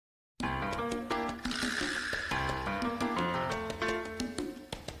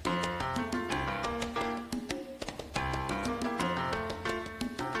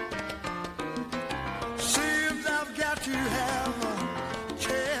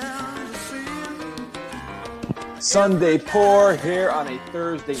Sunday Pour here on a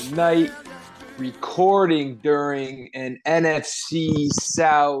Thursday night, recording during an NFC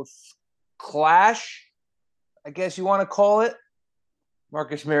South clash, I guess you want to call it.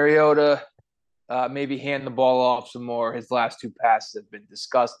 Marcus Mariota maybe hand the ball off some more. His last two passes have been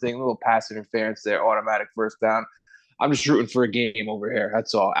disgusting. A little pass interference there, automatic first down. I'm just rooting for a game over here.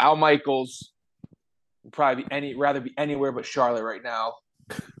 That's all. Al Michaels would probably rather be anywhere but Charlotte right now.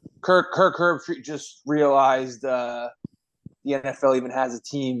 Kirk Herbstreit just realized the NFL even has a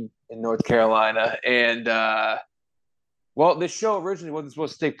team in North Carolina. And, this show originally wasn't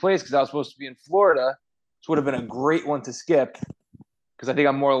supposed to take place because I was supposed to be in Florida. This would have been a great one to skip because I think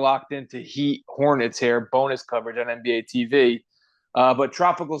I'm more locked into Heat Hornets here, bonus coverage on NBA TV. But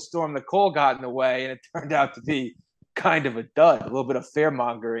Tropical Storm Nicole got in the way, and it turned out to be kind of a dud, a little bit of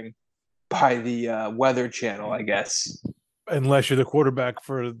fear-mongering by the Weather Channel, I guess. Unless you're the quarterback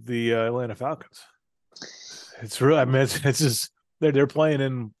for the Atlanta Falcons. It's really, it's just they're playing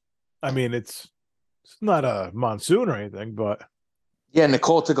in. It's not a monsoon or anything, but yeah,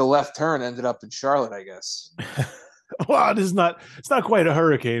 Nicole took a left turn, ended up in Charlotte, I guess. Well, it's not quite a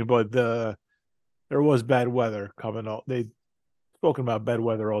hurricane, but there was bad weather coming out. They spoken about bad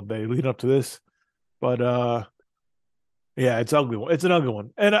weather all day leading up to this, but yeah, it's ugly one. It's an ugly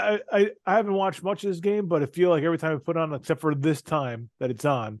one, and I haven't watched much of this game, but I feel like every time I put on, except for this time that it's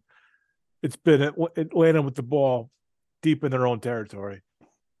on, it's been Atlanta with the ball deep in their own territory.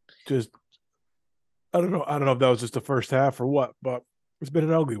 Just I don't know if that was just the first half or what, but it's been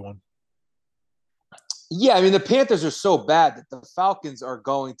an ugly one. Yeah, the Panthers are so bad that the Falcons are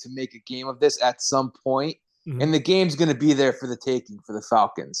going to make a game of this at some point, and the game's going to be there for the taking for the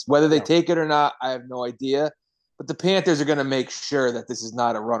Falcons. Whether they take it or not, I have no idea. But the Panthers are going to make sure that this is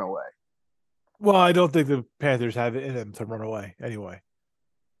not a runaway. Well, I don't think the Panthers have it in them to run away anyway.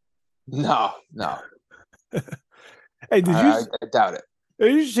 No. Hey, I doubt it.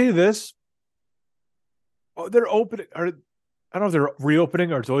 Did you see this? Oh, they're opening. I don't know if they're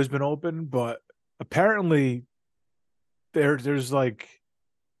reopening or it's always been open, but apparently there's like,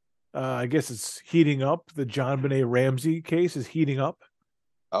 I guess it's heating up. The JonBenet Ramsey case is heating up.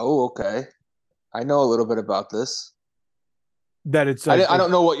 Oh, okay. I know a little bit about this. That it's. I don't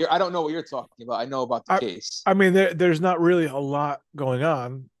know what you're talking about. I know about the case. There's not really a lot going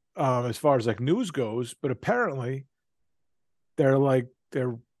on as far as like news goes, but apparently they're I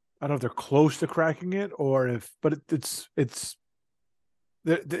don't know if they're close to cracking it it's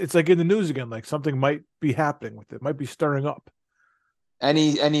like in the news again. Like something might be happening with it. Might be stirring up.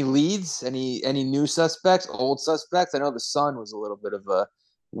 Any leads? Any new suspects? Old suspects? I know the son was a little bit of a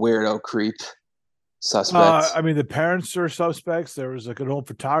weirdo creep. Suspects. The parents are suspects. There was like an old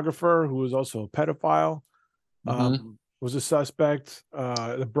photographer who was also a pedophile. Was a suspect.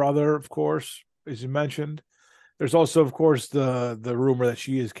 The brother, of course, as you mentioned. There's also, of course, the rumor that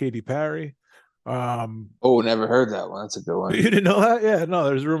she is Katy Perry. Never heard that one. That's a good one. You didn't know that? Yeah, no.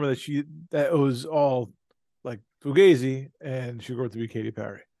 There's a rumor that it was all like Fugazi, and she grew up to be Katy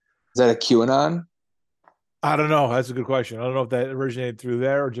Perry. Is that a QAnon? I don't know. That's a good question. I don't know if that originated through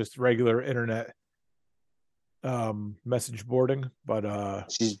there or just regular internet message boarding, but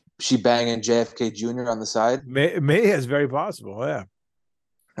she banging JFK Jr. on the side. May is very possible, yeah.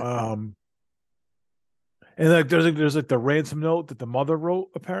 And like there's like the ransom note that the mother wrote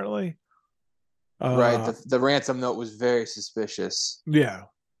apparently. Right, the ransom note was very suspicious. Yeah,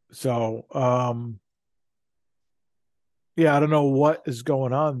 so yeah, I don't know what is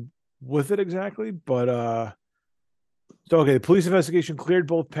going on with it exactly, but so okay, the police investigation cleared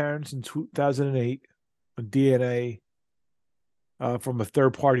both parents in 2008. DNA from a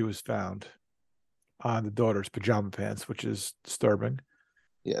third party was found on the daughter's pajama pants, which is disturbing.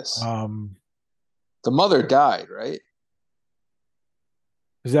 Yes. The mother died, right?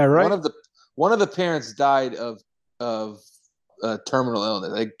 Is that right? One of the parents died of terminal illness,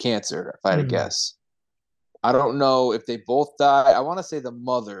 like cancer, if I had to guess. I don't know if they both died. I want to say the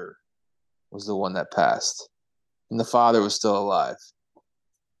mother was the one that passed, and the father was still alive.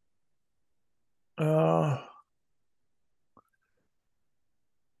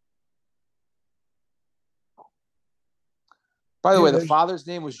 By the way, the father's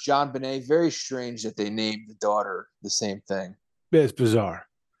name was JonBenet. Very strange that they named the daughter the same thing. It's bizarre.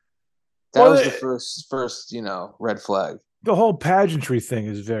 That was the first, red flag. The whole pageantry thing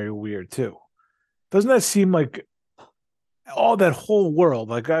is very weird too. Doesn't that seem like that whole world?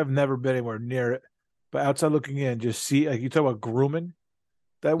 Like I've never been anywhere near it, but outside looking in, just see like you talk about grooming.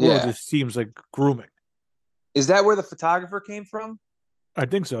 That world just seems like grooming. Is that where the photographer came from? I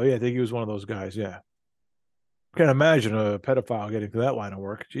think so. Yeah, I think he was one of those guys. Yeah. Can't imagine a pedophile getting to that line of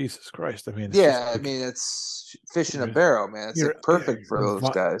work. Jesus Christ! I mean, it's just Yeah, I like mean it's fish in a you're, barrel, man. It's like perfect you're for those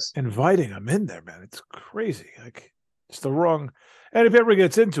guys. inviting them in there, man. It's crazy. Like it's the wrong. And if he ever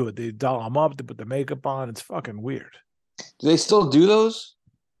gets into it, they doll him up, they put the makeup on. It's fucking weird. Do they still do those?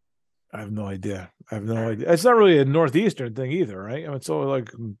 I have no idea. I have no idea. It's not really a northeastern thing either, right? I mean, it's all like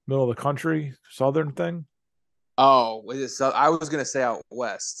middle of the country, southern thing. Oh, I was gonna say out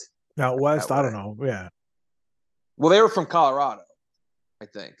west Out west, that I way. don't know. Yeah. Well, they were from Colorado, I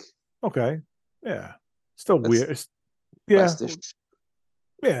think. Okay. Yeah. Still That's weird. Yeah. westish.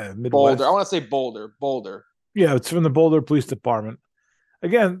 Yeah. Boulder. I Midwest. want to say Boulder. Boulder. Yeah. It's from the Boulder Police Department.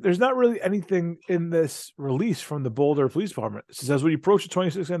 Again, there's not really anything in this release from the Boulder Police Department. It says, as we approach the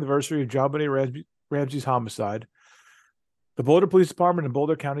 26th anniversary of JonBenet Ramsey's homicide, the Boulder Police Department and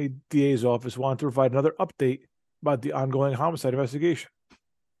Boulder County DA's office want to provide another update about the ongoing homicide investigation.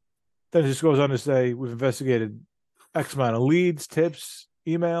 Then it just goes on to say, we've investigated X amount of leads, tips,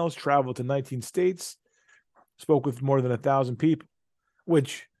 emails, traveled to 19 states, spoke with more than 1,000 people,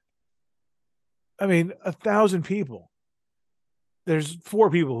 which, I mean, 1,000 people. There's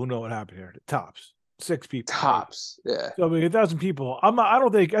 4 people who know what happened here, tops, 6 people. Tops. Maybe. Yeah. So, I mean, 1,000 people. I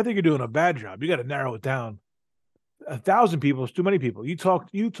think you're doing a bad job. You got to narrow it down. 1,000 people is too many people. You talk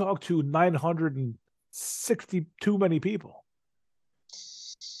to 960 too many people.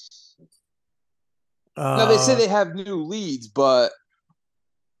 Now they say they have new leads, but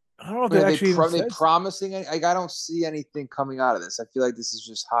I don't know if they actually they promising. I don't see anything coming out of this. I feel like this is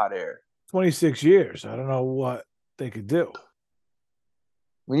just hot air. 26 years. I don't know what they could do.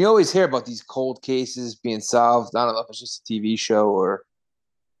 When you always hear about these cold cases being solved, I don't know if it's just a TV show or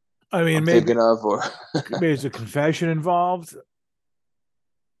I mean, I'm maybe thinking of, or maybe there's a confession involved.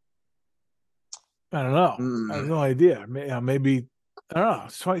 I don't know. I have no idea. Maybe I don't know.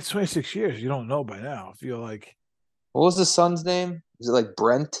 It's 26 years. You don't know by now. I feel like what was the son's name? Is it like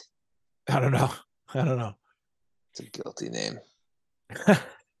Brent? I don't know. I don't know. It's a guilty name.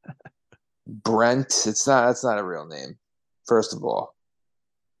 Brent. It's not. That's not a real name. First of all,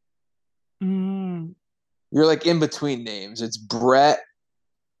 you're like in between names. It's Brett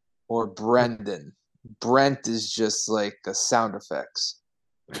or Brendan. Brent is just like a sound effects.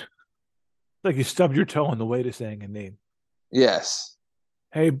 Like you stubbed your toe on the way to saying a name. Yes.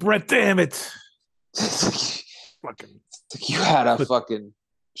 Hey, Brett, damn it. Fucking. You had a fucking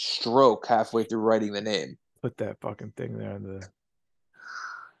stroke halfway through writing the name. Put that fucking thing there in the.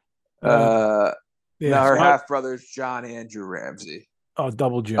 Now her half brother's John Andrew Ramsey. Oh,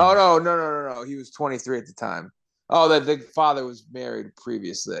 double John. Oh no. He was 23 at the time. Oh, the father was married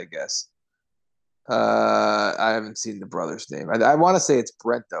previously, I guess. I haven't seen the brother's name. I want to say it's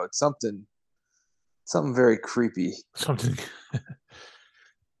Brent though. It's something very creepy. Something.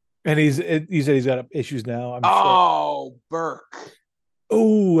 And he said he's got issues now. I'm sure. Burke.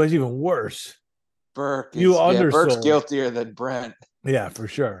 Oh, that's even worse. Burke. Burke's guiltier than Brent. Yeah, for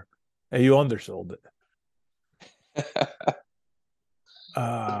sure. And you undersold it.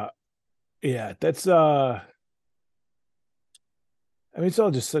 Yeah, that's I mean, it's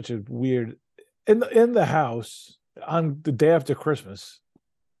all just such a weird in the house on the day after Christmas.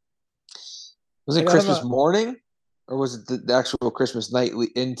 Was it Christmas morning, or was it the actual Christmas night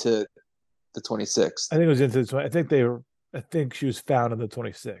into the 26th? I think it was into the. I think she was found on the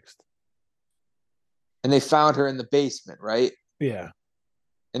 26th. And they found her in the basement, right? Yeah.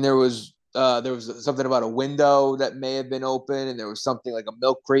 And there was something about a window that may have been open, and there was something like a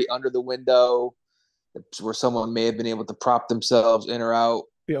milk crate under the window where someone may have been able to prop themselves in or out.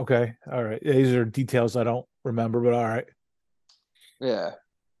 Yeah, okay. All right. Yeah, these are details I don't remember, but all right. Yeah.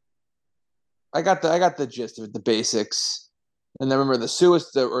 I got the gist of it, the basics. And I remember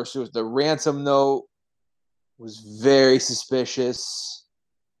the ransom note was very suspicious.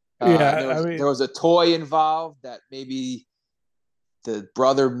 There was a toy involved that maybe the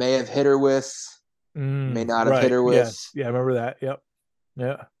brother may have hit her with, may not have hit her with. Yes. Yeah, I remember that. Yep.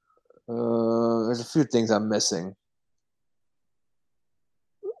 Yeah. There's a few things I'm missing.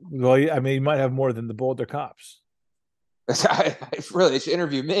 Well, I mean, you might have more than the Boulder cops. They should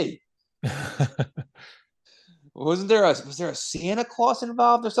interview me. Was there a Santa Claus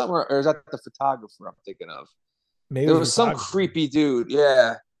involved or something, or is that the photographer I'm thinking of? Maybe there was some creepy dude.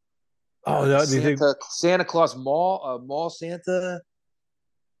 Yeah. Oh, Santa Claus mall Santa.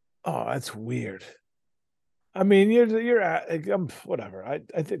 Oh, that's weird. I mean, you're whatever. I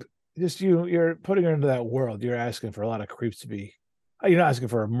think just you're putting her into that world. You're asking for a lot of creeps to be. You're not asking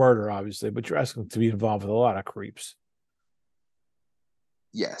for a murder, obviously, but you're asking to be involved with a lot of creeps.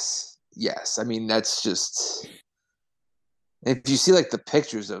 Yes. I mean, that's just if you see like the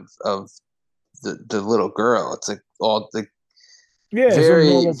pictures of the little girl. It's like all like Yeah, it's a very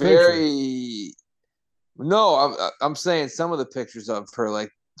normal picture. very. No, I'm saying some of the pictures of her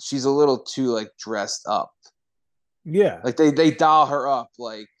like she's a little too like dressed up. Yeah, Like they doll her up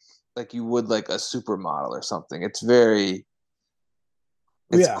like you would like a supermodel or something. It's yeah,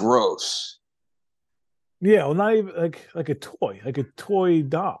 gross. yeah. Well, not even like a toy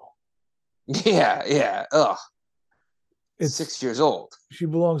doll. Yeah, yeah. Ugh. It's 6 years old. she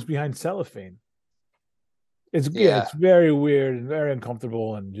belongs behind cellophane. It's yeah, Yeah. it's very weird and very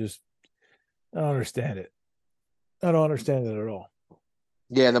uncomfortable, and just I don't understand it. I don't understand it at all.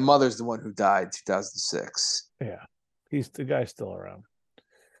 Yeah, the mother's the one who died 2006. Yeah, he's the guy's still around.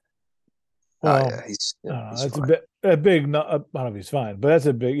 Oh Well, yeah, he's I yeah, don't know. he's That's a fine. bit a big. No, I don't know if he's fine, but that's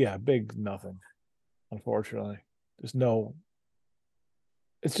a big, yeah, big nothing. Unfortunately, there's no.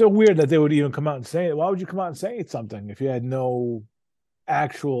 It's so weird that they would even come out and say it. Why would you come out and say something if you had no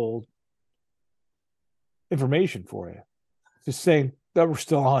actual information for you? Just saying that we're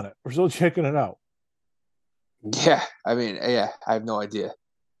still on it. We're still checking it out. Yeah, I mean, yeah, I have no idea.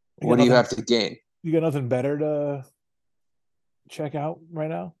 You got What do you nothing. have to gain? You got nothing better to check out right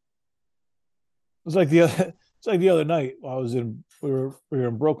now. It's like the other. It's like the other night. I was in. We were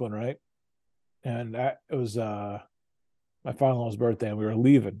in Brooklyn, right? And it was my father-in-law's birthday, and we were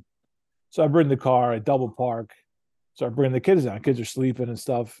leaving. So I bring the car, I double park. So I bring the kids down. Kids are sleeping and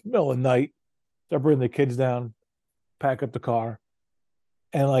stuff. Middle of the night. So I bring the kids down, pack up the car,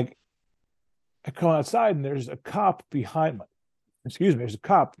 and like I come outside and there's a cop behind my. Excuse me. There's a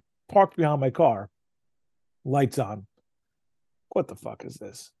cop parked behind my car, lights on. What the fuck is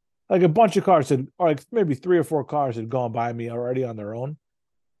this? Like a bunch of cars had, or like maybe 3 or 4 cars had gone by me already on their own.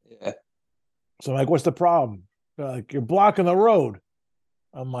 Yeah. So I'm like, what's the problem? They're like, you're blocking the road.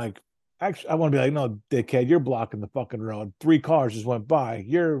 I'm like, actually, I want to be like, no, dickhead, you're blocking the fucking road. 3 cars just went by.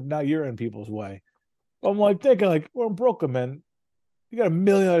 You're in people's way. I'm like thinking, like, we're in Brooklyn, man. You got a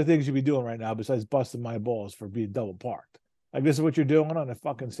million other things you'd be doing right now besides busting my balls for being double parked. Like, this is what you're doing on a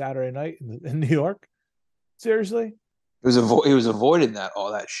fucking Saturday night in New York? Seriously? He was avoiding that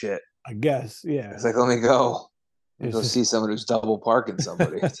all that shit. I guess, yeah. It's like let me It's go just, see someone who's double parking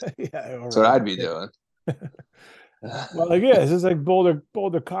somebody. That's yeah, all what right. I'd be doing. Well, like, yeah, it's just like Boulder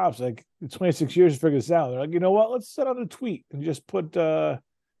cops. Like, 26 years to figure this out. They're like, you know what? Let's send out a tweet and just put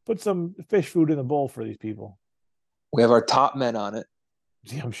some fish food in the bowl for these people. We have our top men on it.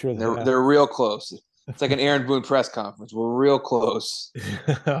 Yeah, I'm sure they have. They're real close. It's like an Aaron Boone press conference. We're real close.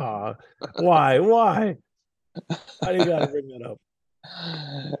 Aw, why? Why? Why do you got to bring that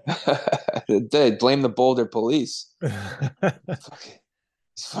They blame the Boulder police. up?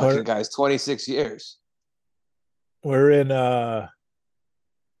 These we're fucking guys, 26 years. we're in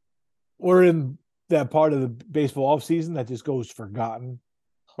we're in that part of the baseball off season that just goes forgotten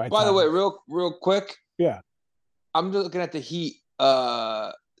by By the way, time. real quick, Yeah. I'm just looking at the Heat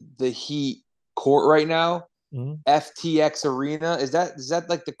court right now. Mhm. FTX Arena. Is that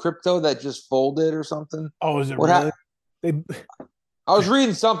like the crypto that just folded or something? Oh, is it What really? happened? They I was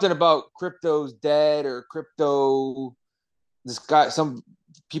reading something about crypto's dead or crypto. This guy, some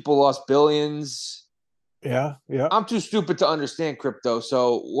people lost billions. yeah, yeah. I'm too stupid to understand crypto.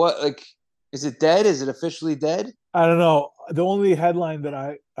 So what? Like, is it dead? Is it officially dead? I don't know. The only headline that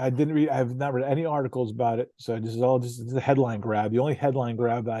I didn't read, I have not read any articles about it. So this is all just a headline grab. The only headline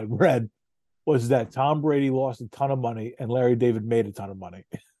grab that I read was that Tom Brady lost a ton of money and Larry David made a ton of money.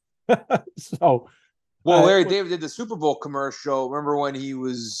 So Well, Larry David did the Super Bowl commercial. Remember when he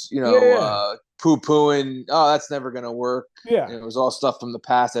was, yeah, poo pooing? Oh, that's never gonna work. yeah, And it was all stuff from the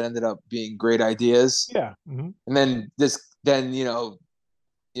past that ended up being great ideas. yeah. Mm-hmm. And then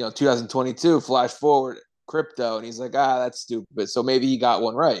 2022, flash forward, crypto, and he's like, that's stupid. So maybe he got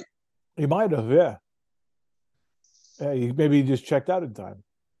one right. He might have, yeah. Maybe he just checked out in time.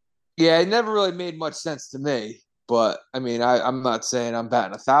 Yeah, it never really made much sense to me. But I mean, I'm not saying I'm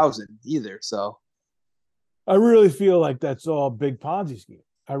batting 1,000 either. So I really feel like that's all a big Ponzi scheme.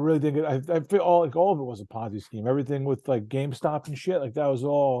 I really think I feel all of it was a Ponzi scheme. Everything with like GameStop and shit, like that was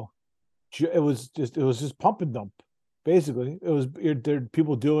all. It was just pump and dump. Basically, there are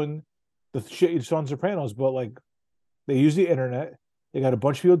people doing the shit you saw on Sopranos, but like they use the internet. They got a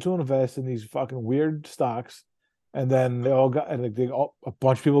bunch of people to invest in these fucking weird stocks, and then they all got and like a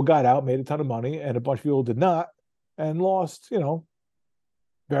bunch of people got out, made a ton of money, and a bunch of people did not, and lost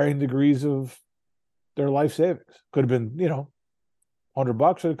varying degrees of their life savings. Could have been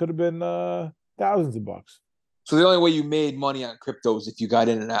 $100, or it could have been thousands of bucks. so the only way you made money on crypto is if you got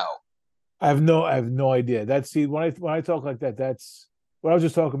in and out. I have no idea. That's see when I talk like that, that's what I was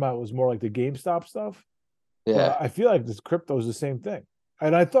just talking about was more like the GameStop stuff. Yeah. But I feel like this crypto is the same thing.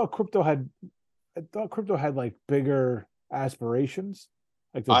 And I thought crypto had I thought crypto had like bigger aspirations,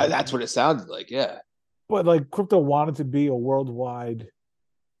 like That's what it sounded like. Yeah. but like crypto wanted to be a worldwide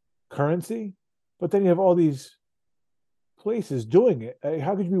currency, but then you have all these places doing it.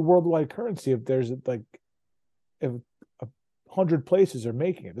 How could you be worldwide currency if there's like if 100 places are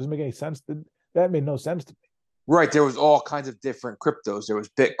making it? It doesn't make any sense. That made no sense to me. Right. There was all kinds of different cryptos. There was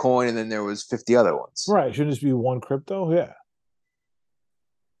Bitcoin, and then there was 50 other ones. Right? Shouldn't just be one crypto? Yeah.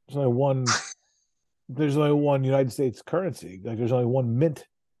 There's only one. There's only one United States currency. Like there's only one mint.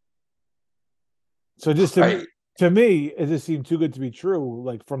 So just Right. to me, it just seemed too good to be true,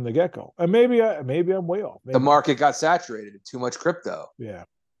 like from the get go. And maybe I'm way off. Maybe, The market got saturated. Too much crypto. yeah,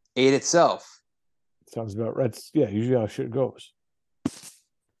 Ate itself. sounds about right. Yeah, usually how shit goes.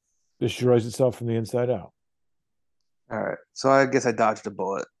 Destroys itself from the inside out. All right. So I guess I dodged a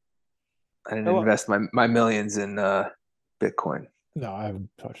bullet. I didn't invest my millions in Bitcoin. No, I haven't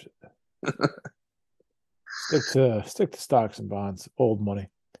touched it. Stick to stocks and bonds, old money.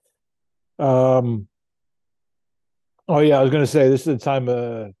 Oh yeah, I was gonna say this is the time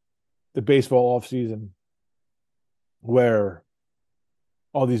of the baseball off season where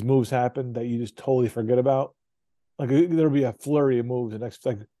all these moves happen that you just totally forget about. Like there'll be a flurry of moves the next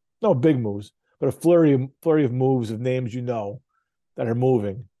like no big moves, but a flurry of moves of names you know that are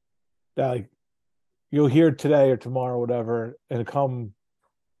moving. That like you'll hear today or tomorrow, or whatever, and come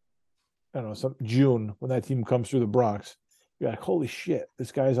I don't know, some June when that team comes through the Bronx, you're like, holy shit,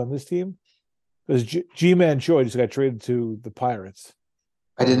 this guy's on this team. Because G-Man Choi just got traded to the Pirates.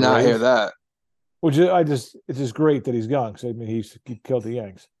 I did not hear that. Which it's just great that he's gone because I mean he killed the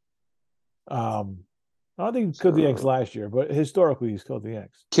Yanks. I don't think he killed the Yanks last year, but historically he's killed the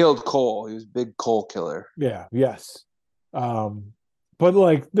Yanks. Killed Cole. He was a big Cole killer. Yeah. Yes. But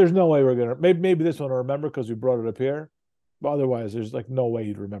like, there's no way we're gonna maybe this one will remember because we brought it up here, but otherwise, there's like no way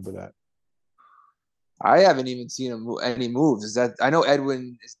you'd remember that. I haven't even seen any moves. Is that I know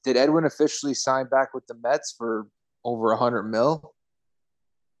Edwin did Edwin officially sign back with the Mets for over 100 mil?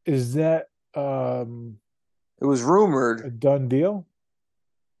 Is that it was rumored a done deal?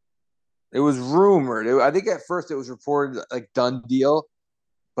 It was rumored. I think at first it was reported like done deal,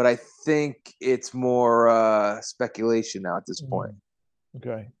 but I think it's more speculation now at this point.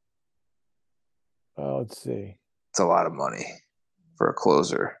 Okay. Let's see. It's a lot of money for a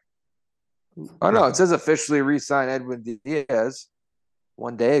closer. Oh no, it says officially re-sign Edwin Diaz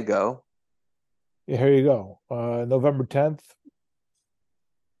 1 day ago. Yeah, here you go. November 10th.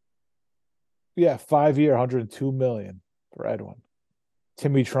 Yeah, 5-year, 102 million for Edwin.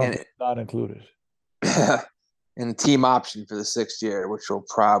 Timmy Trump not included. And a team option for the 6th year, which will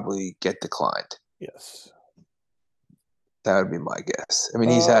probably get declined. Yes. That would be my guess. I mean,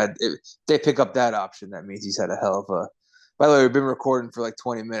 if they pick up that option, that means he's had a hell of a. By the way, we've been recording for like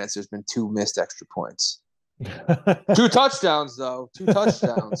 20 minutes. There's been 2 missed extra points. 2 touchdowns, though. 2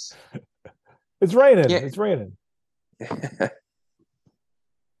 touchdowns. It's raining. Yeah. It's raining.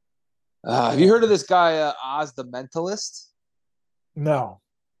 Have you heard of this guy, Oz the Mentalist? No.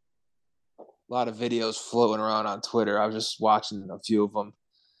 A lot of videos floating around on Twitter. I was just watching a few of them.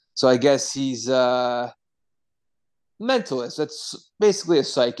 So I guess he's mentalist. That's basically a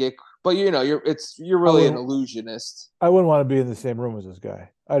psychic, but you're really an illusionist. I wouldn't want to be in the same room as this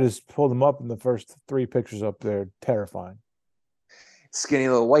guy. I just pulled him up, and the first 3 pictures up there, terrifying. Skinny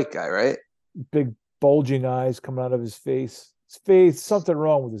little white guy, right? Big bulging eyes coming out of his face. His face, something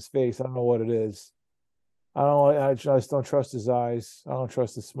wrong with his face. I don't know what it is. I just don't trust his eyes. I don't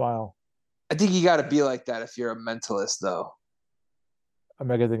trust his smile. I think you got to be like that if you're a mentalist, though. I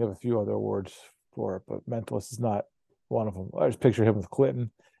mean, I can think of a few other words for it, but mentalist is not one of them. I just picture him with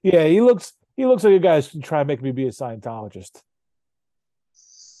Clinton. Yeah, he looks like a guy who's trying to make me be a Scientologist.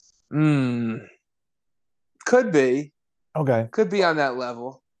 Could be. Okay. Could be on that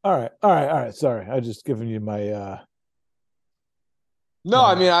level. All right. Sorry. I just given you my No,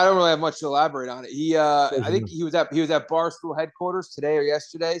 I mean I don't really have much to elaborate on it. I think he was at Barstool headquarters today or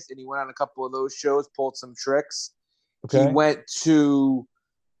yesterday, and he went on a couple of those shows, pulled some tricks. Okay.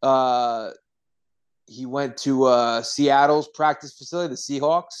 He went to Seattle's practice facility, the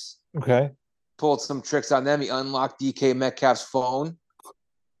Seahawks. Okay. Pulled some tricks on them. He unlocked DK Metcalf's phone.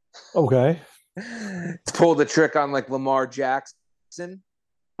 Okay. Pulled the trick on like Lamar Jackson.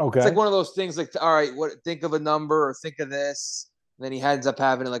 Okay. It's like one of those things like, all right, think of a number or think of this. And then he ends up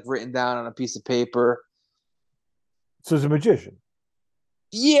having it like written down on a piece of paper. So he's a magician.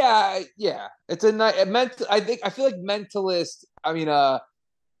 Yeah. It's I feel like mentalist. I mean,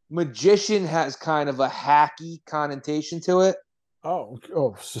 magician has kind of a hacky connotation to it. Oh,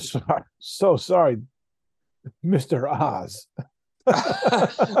 so sorry, Mr. Oz.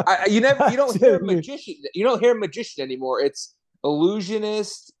 You don't hear magician. You don't hear magician anymore. It's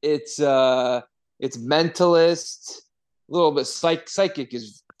illusionist. It's mentalist. A little bit psychic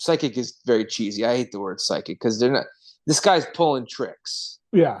is very cheesy. I hate the word psychic because they're not. This guy's pulling tricks.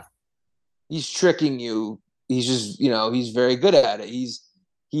 Yeah. He's tricking you. He's just he's very good at it. He's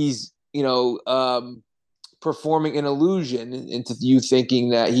performing an illusion into you thinking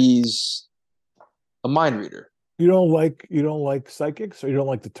that he's a mind reader. You don't like psychics, or you don't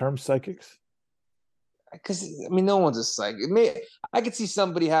like the term psychics? Because no one's a psychic. I could see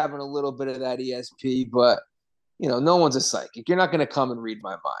somebody having a little bit of that ESP, but no one's a psychic. You're not going to come and read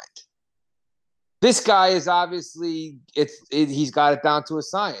my mind. This guy is obviously he's got it down to a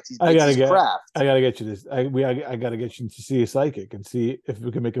science. He's his craft. I gotta get you this. I gotta get you to see a psychic and see if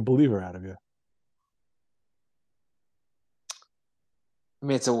we can make a believer out of you.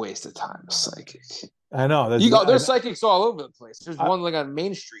 It's a waste of time. Psychic. I know. There's psychics all over the place. There's one like on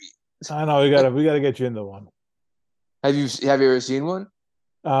Main Street. I know. We gotta get you into one. Have you ever seen one?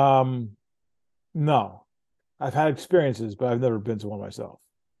 No. I've had experiences, but I've never been to one myself.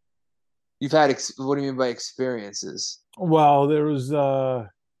 You've had what do you mean by experiences? Well, there was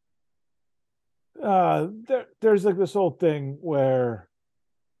there's like this whole thing where,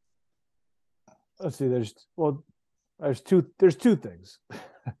 let's see, there's two things.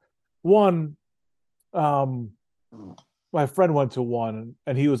 One, my friend went to one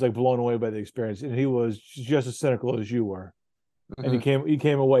and he was like blown away by the experience, and he was just as cynical as you were. Mm-hmm. And he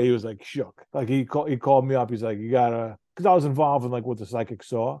came away, he was like shook. Like he called me up, he's like, you gotta, because I was involved in like what the psychic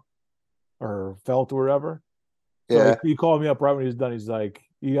saw or felt or whatever. So yeah. He called me up right when he was done. He's like,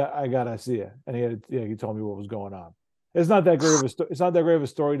 I gotta see it. And he told me what was going on. It's not that great of it's not that great of a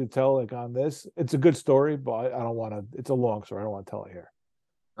story to tell like on this. It's a good story, but I don't want to. It's a long story. I don't want to tell it here.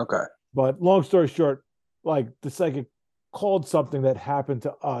 Okay. But long story short, like the psychic called something that happened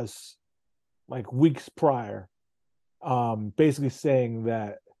to us like weeks prior, basically saying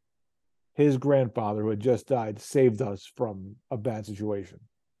that his grandfather, who had just died, saved us from a bad situation.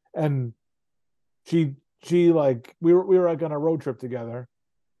 And she like we were like on a road trip together,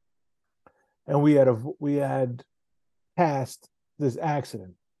 and we had passed this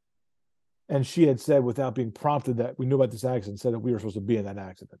accident, and she had said, without being prompted, that we knew about this accident, said that we were supposed to be in that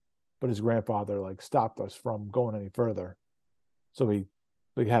accident, but his grandfather like stopped us from going any further, so we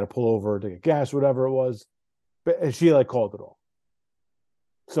had to pull over to get gas, whatever it was, and she like called it off.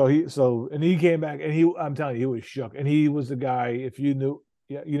 So he came back, and I'm telling you, he was shook, and he was the guy. If you knew,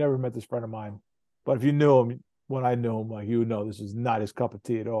 yeah, you never met this friend of mine, but if you knew him when I knew him, like, you would know this is not his cup of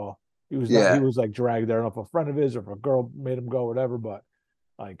tea at all. He was like dragged there, if a friend of his or if a girl made him go, whatever, but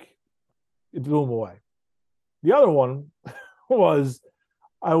like it blew him away. The other one was,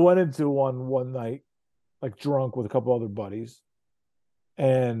 I went into one night, like drunk with a couple other buddies,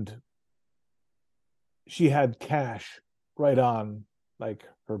 and she had cash right on like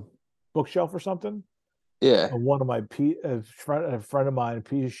her bookshelf or something. Yeah. And one of my a friend of mine, a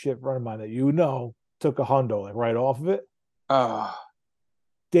piece of shit friend of mine that took a hundo like right off of it.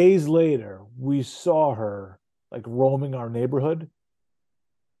 Days later, we saw her like roaming our neighborhood,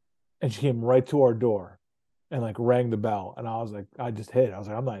 and she came right to our door and like rang the bell. And I was like, I just hid. I was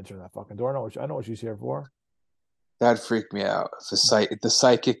like, I'm not answering that fucking door. I know what she's here for. That freaked me out. The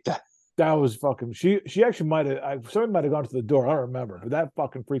psychic that was fucking. She actually somebody might have gone to the door. I don't remember, but that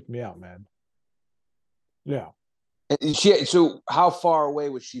fucking freaked me out, man. Yeah. And so how far away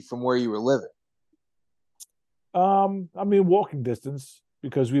was she from where you were living? Walking distance,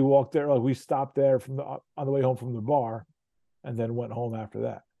 because we walked there. Like we stopped there on the way home from the bar, and then went home after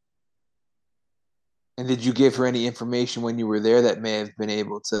that. And did you give her any information when you were there that may have been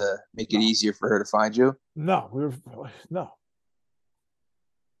able to make it easier for her to find you? No, no.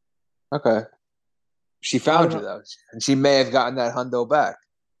 Okay. She found you though, and she may have gotten that hundo back.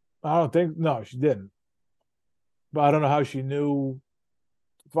 I don't think. No, she didn't. But I don't know how she knew.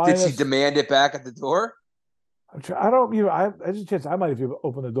 Did she demand it back at the door? I don't even. There's a chance I might have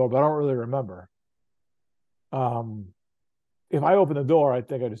opened the door, but I don't really remember. If I opened the door, I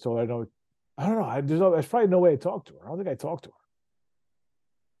think I just told her. I don't know. There's probably no way to talk to her. I don't think I talked to her.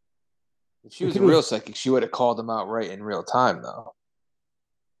 If she was a real psychic, she would have called them out right in real time, though.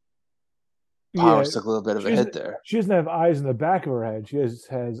 Powers took a little bit of a hit there. She doesn't have eyes in the back of her head. She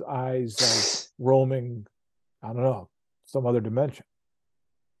has eyes like roaming, I don't know, some other dimension.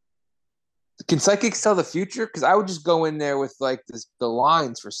 Can psychics tell the future? Because I would just go in there with like the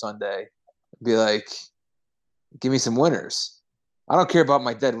lines for Sunday, be like, give me some winners. I don't care about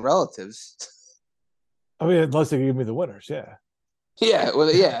my dead relatives. I mean, unless they give me the winners, yeah. Yeah,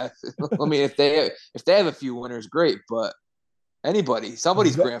 well, yeah. I mean, if they have a few winners, great. But Anybody,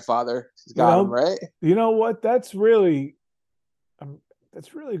 somebody's That, grandfather has you got him, know, right? you know what? That's really a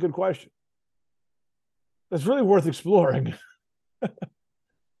good question. That's really worth exploring.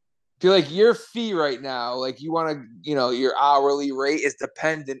 Feel like your fee right now, like you want to, your hourly rate is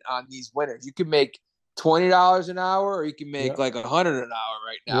dependent on these winners. You can make $20 an hour, or you can make Yep. like 100 an hour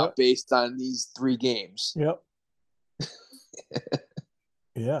right now, Yep. based on these three games. Yep.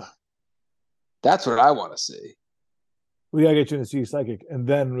 Yeah. That's what I want to see. We gotta get you in to see a psychic, and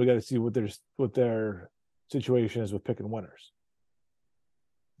then we gotta see what their situation is with picking winners.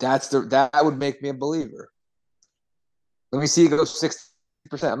 That would make me a believer. Let me see you go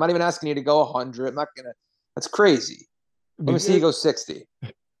 60%. I'm not even asking you to go 100. I'm not gonna. That's crazy. Let me see you go 60.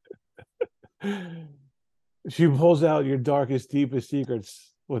 She pulls out your darkest, deepest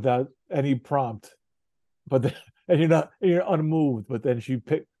secrets without any prompt, but then, and you're unmoved. But then she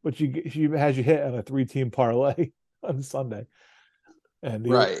has you hit on a 3-team parlay on Sunday, and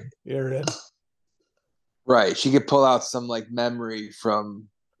Right. you're in. Right. She could pull out some like memory from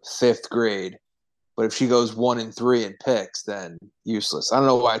fifth grade, but if she goes 1-3 and picks, then useless. I don't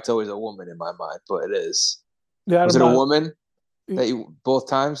know why it's always a woman in my mind, but it is. Yeah, Was I'm it a not. woman that you both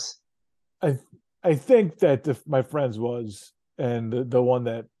times? I I think that my friends was, and the one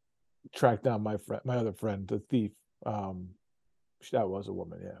that tracked down my other friend, the thief. That was a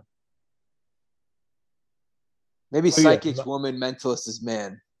woman. Yeah. Maybe Oh yeah. psychic's woman, mentalist is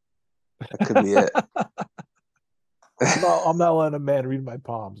man. That could be it. I'm not letting a man read my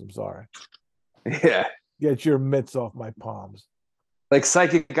palms. I'm sorry. Yeah. Get your mitts off my palms. Like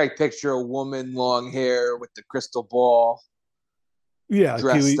psychic, I picture a woman, long hair with the crystal ball, Yeah, like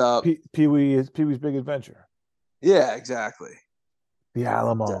dressed up. Pee Wee's Big Adventure. Yeah, exactly. The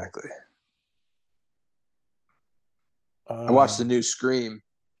Alamo. Exactly. I watched the Uh, new Scream.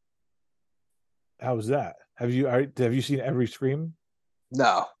 how was that? Have you seen every Scream?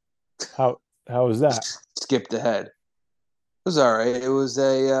 No, How was that? skipped ahead. It was all right. It was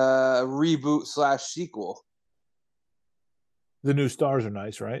a reboot slash sequel. The new stars are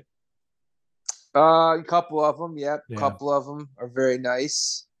nice, right? A couple of them, yep. A Yeah. couple of them are very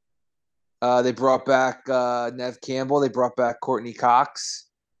nice. They brought back Nev Campbell. They brought back Courtney Cox.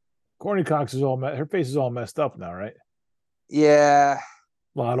 Courtney Cox is her face is all messed up now, right? Yeah,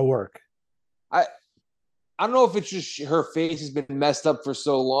 A lot of work. I I don't know if it's just her face has been messed up for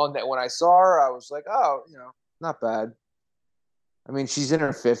so long that when I saw her, I was like, oh, not bad. I mean, she's in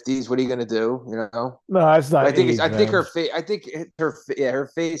her 50s. What are you gonna do? No, it's But not I think it's. age, I think man. her face. I think her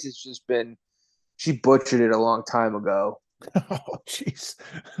face has just been. She butchered it a long time ago. Oh, jeez.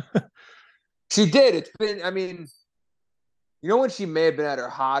 She did. It's been. I mean, when she may have been at her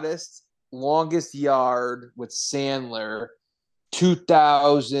hottest, longest yard with Sandler,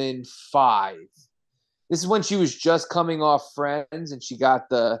 2005. This is when she was just coming off Friends and she got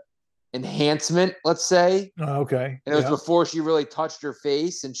the enhancement, let's say. Okay. And it was Yeah. before she really touched her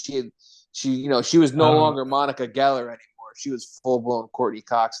face, and she was I no don't know. longer Monica Geller anymore. She was full blown Courtney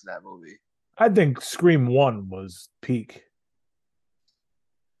Cox in that movie. I think Scream 1 was peak.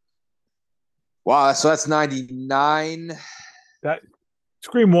 Wow, so that's 99. That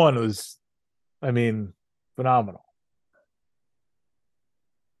Scream 1 was, I mean, phenomenal.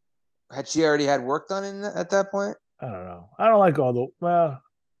 Had she already had work done at that point? I don't know. I don't like well,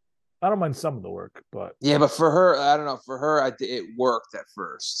 I don't mind some of the work, but Yeah, but for her, I don't know. For her, it worked at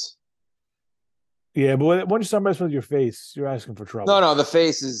first. yeah, but once you start messing with your face, you're asking for trouble. No, the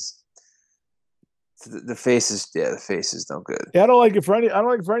face is the face is the face is no good. Yeah, I don't like it for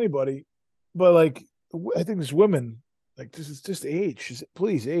anybody, but like I think this women, like, this is just age.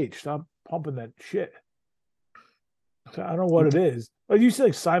 Please age. Stop pumping that shit. I don't know what it is. Like you see,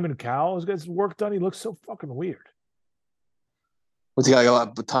 like Simon Cowell has got his work done. He looks so fucking weird. What's he got?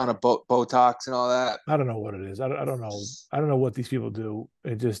 Like a ton of Botox and all that. I don't know what it is. I don't know. I don't know what these people do.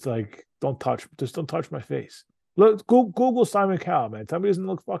 It just like don't touch my face. Look, Google Simon Cowell, man. Tell me he doesn't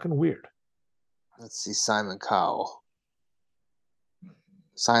look fucking weird. Let's see, Simon Cowell.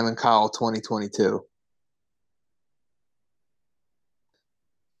 Simon Cowell 2022.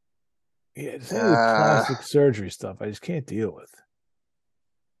 Yeah, it's any of the plastic surgery stuff I just can't deal with.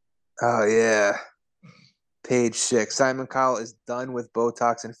 Oh yeah. Page 6. Simon Cowell is done with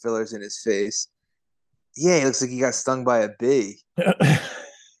Botox and fillers in his face. Yeah, he looks like he got stung by a bee.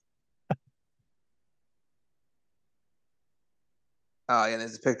 Oh, yeah,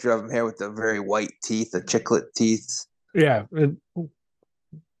 there's a picture of him here with the very white teeth, the chiclet teeth. Yeah, it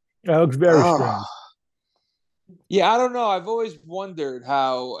looks very strange. Yeah, I don't know. I've always wondered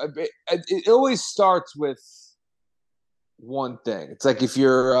how it always starts with one thing. It's like if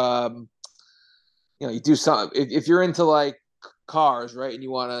you're, you do something. If you're into like cars, right? And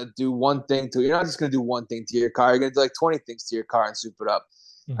you want to do one thing to, you're not just going to do one thing to your car. You're going to do like 20 things to your car and soup it up.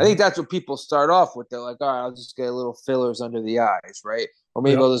 I think that's what people start off with. They're like, all right, I'll just get a little fillers under the eyes, right? Or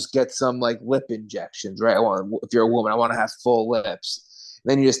maybe I'll just get some like lip injections, right? If you're a woman, I want to have full lips.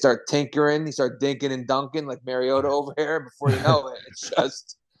 And then you just start tinkering, you start dinking and dunking like Mariota over here. Before you know it,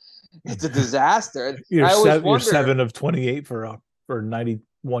 it's a disaster. You're 7 of 28 for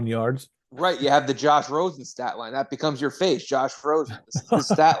 91 yards. Right, you have the Josh Rosen stat line. That becomes your face, Josh Rosen, the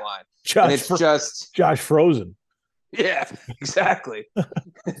stat line. And it's just Josh Frozen. Yeah, exactly.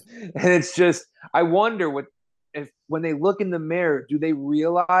 And it's just, I wonder when they look in the mirror, do they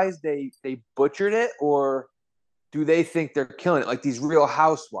realize they butchered it, or do they think they're killing it? Like these Real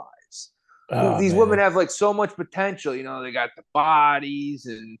Housewives. These women have like so much potential. You know, they got the bodies,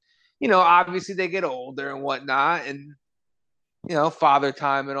 and you know, obviously they get older and whatnot, and you know, father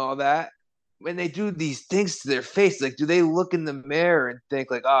time and all that. When they do these things to their face, like, do they look in the mirror and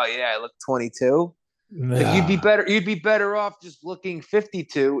think like, "Oh yeah, I look 22"? Nah. Like you'd be better off just looking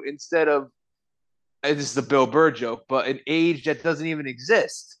 52 instead of, and this is the Bill Burr joke, but an age that doesn't even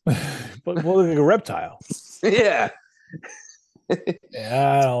exist. But look like a reptile. Yeah.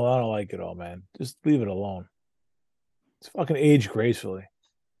 Yeah, I don't like it all, man. Just leave it alone. It's fucking age gracefully.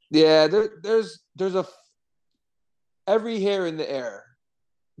 Yeah, there's every hair in the air.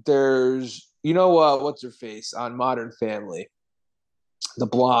 There's, you know, what's her face on Modern Family? The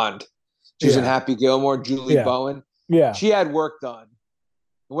blonde. She's in Happy Gilmore, Julie Bowen. Yeah. She had work done.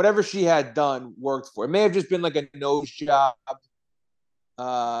 Whatever she had done worked for her. It may have just been like a nose job.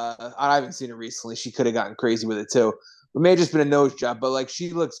 I haven't seen her recently. She could have gotten crazy with it too. It may have just been a nose job, but like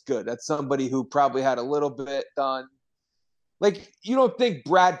she looks good. That's somebody who probably had a little bit done. Like, you don't think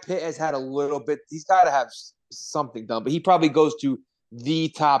Brad Pitt has had a little bit? He's got to have something done, but he probably goes to the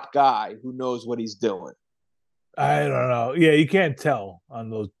top guy who knows what he's doing. I don't know. Yeah, you can't tell on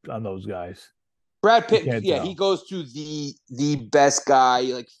those guys. Brad Pitt, he goes to the best guy,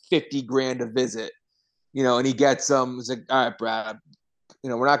 like 50 grand a visit, you know, and he gets some. It's like, all right, Brad, you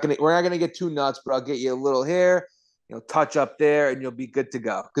know, we're not gonna get too nuts, but I'll get you a little hair, you know, touch up there, and you'll be good to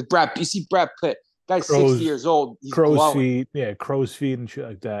go. Because you see Brad Pitt, guy's 60 years old, he's crow's feet, crow's feet and shit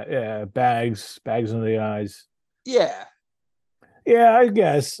like that. Yeah, bags under the eyes. Yeah, I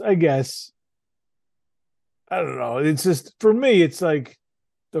guess. I don't know. It's just, for me, it's like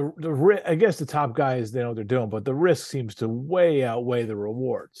I guess the top guys, they know what they're doing, but the risk seems to way outweigh the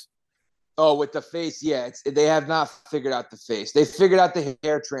rewards. Oh, with the face, yeah. They have not figured out the face. They figured out the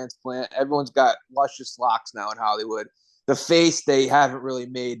hair transplant. Everyone's got luscious locks now in Hollywood. The face, they haven't really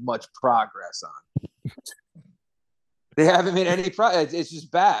made much progress on. They haven't made any progress. It's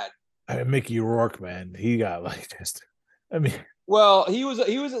just bad. I mean, Mickey Rourke, man, he got like this. I mean, well, he was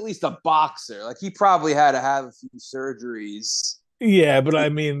at least a boxer. Like, he probably had to have a few surgeries. Yeah, but I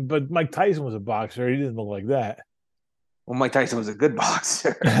mean, Mike Tyson was a boxer. He didn't look like that. Well, Mike Tyson was a good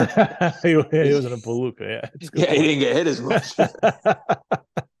boxer. he wasn't a palooka. Yeah, he didn't get hit as much.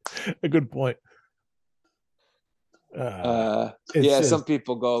 A good point. Some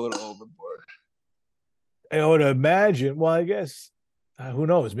people go a little overboard. I would imagine. Well, I guess who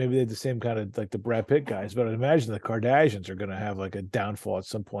knows? Maybe they're the same kind of like the Brad Pitt guys, but I imagine the Kardashians are going to have like a downfall at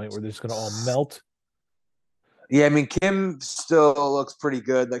some point where they're just going to all melt. Yeah, I mean, Kim still looks pretty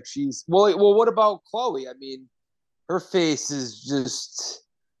good. Like, she's well. What about Khloe? I mean, her face is just,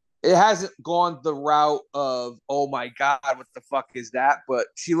 it hasn't gone the route of, oh my God, what the fuck is that? But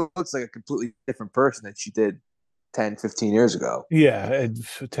she looks like a completely different person than she did 10, 15 years ago. Yeah,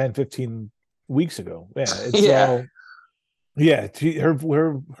 10, 15 weeks ago. Yeah.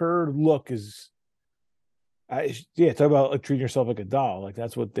 Her look is, talk about like treating yourself like a doll. Like,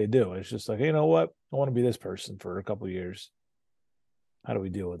 that's what they do. It's just like, you know what? I want to be this person for a couple of years. How do we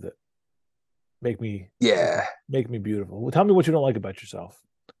deal with it? Make me beautiful. Well, tell me what you don't like about yourself.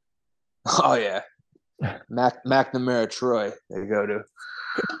 Oh yeah, McNamara Troy. There you go to.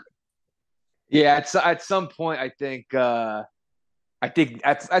 Yeah, at some point, I think at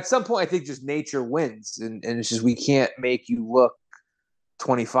some point, I think just nature wins, and it's just, we can't make you look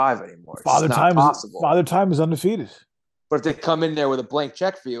 25 anymore. Father Time is undefeated. But if they come in there with a blank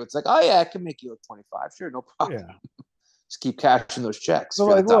check for you, it's like, oh yeah, I can make you look 25. Sure, no problem. Yeah. Just keep cashing those checks. So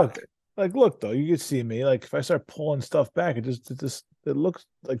look though, you can see me. Like, if I start pulling stuff back, it looks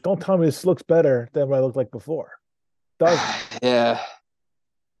like, don't tell me this looks better than what I looked like before. Does yeah.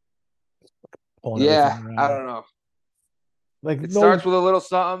 I don't know. Like, it starts with a little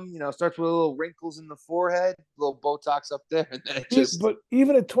something, starts with a little wrinkles in the forehead, a little Botox up there, and then it just. But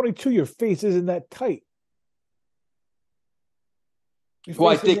even at 22, your face isn't that tight. Well,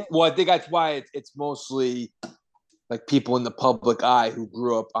 I think that's why it's mostly like people in the public eye who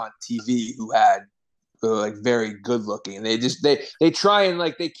grew up on TV who had who were like very good looking, and they try and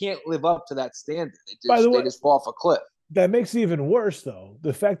like they can't live up to that standard. By the They way, just fall off a cliff. that makes it even worse, though.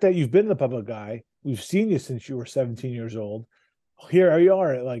 The fact that you've been the public eye, we've seen you since you were 17 years old. Here you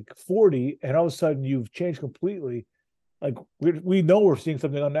are at like 40, and all of a sudden you've changed completely. Like we know we're seeing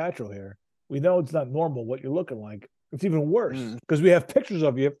something unnatural here. We know it's not normal what you're looking like. It's even worse because we have pictures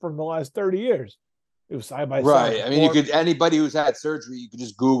of you from the last 30 years. It was side by side. Right. I mean, you could anybody who's had surgery, you could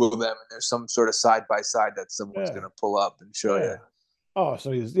just Google them, and there's some sort of side by side that someone's going to pull up and show you. Oh,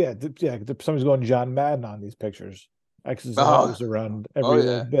 so he's somebody's going John Madden on these pictures. X's and O's around every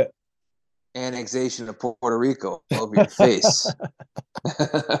little bit. Annexation of Puerto Rico over your face.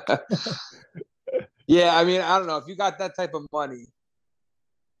 Yeah, I mean, I don't know. If you got that type of money,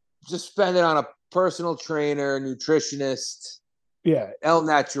 just spend it on a personal trainer, nutritionist. Yeah. El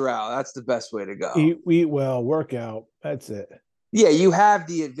Natural. That's the best way to go. Eat well, work out. That's it. Yeah, you have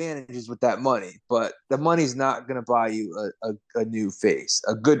the advantages with that money, but the money's not going to buy you a new face.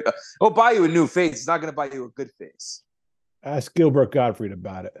 It'll buy you a new face. It's not going to buy you a good face. Ask Gilbert Gottfried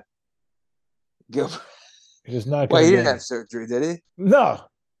about it. Gilbert. He's not. Well, he didn't have surgery, did he? No.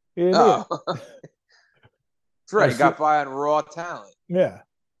 He didn't. Oh. That's right. He got by on raw talent. Yeah.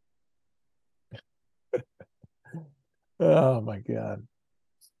 Oh my God.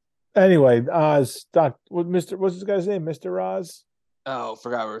 Anyway, Oz, what's this guy's name? Mr. Oz? Oh,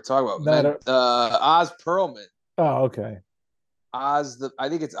 forgot what we were talking about. Oz Perlman. Oh, okay. I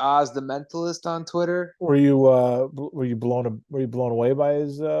think it's Oz the Mentalist on Twitter. Were you blown away by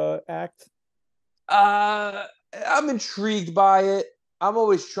his act? I'm intrigued by it. I'm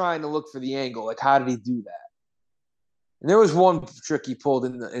always trying to look for the angle. Like, how did he do that? And there was one trick he pulled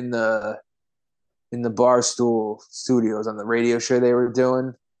in the Barstool Studios on the radio show they were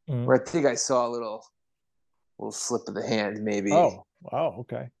doing, where I think I saw a little slip of the hand, maybe. Oh, wow,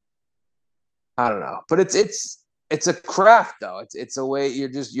 okay. I don't know, but it's a craft though. It's a way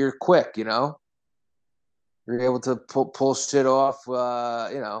you're quick, you know. You're able to pull shit off.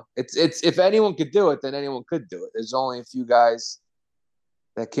 You know, it's if anyone could do it, then anyone could do it. There's only a few guys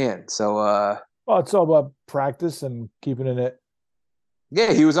that can. So, well, it's all about practice and keeping in it.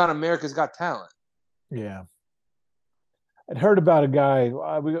 Yeah, he was on America's Got Talent. Yeah. I'd heard about a guy.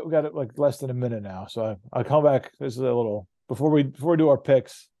 We got it like less than a minute now, so I'll come back. This is a little before we do our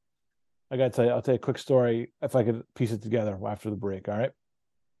picks. I got to tell you, I'll tell you a quick story if I could piece it together after the break. All right.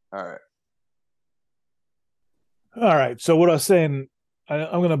 All right. So what I was saying,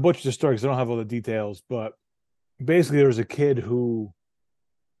 I'm going to butcher the story because I don't have all the details, but basically there was a kid who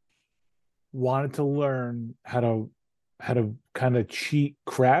wanted to learn how to kind of cheat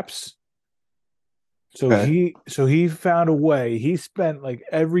craps. So he found a way. He spent like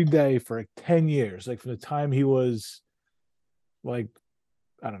every day for like 10 years, like from the time he was like,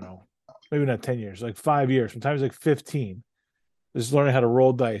 I don't know, maybe not 10 years, like 5 years, sometimes like 15. Just learning how to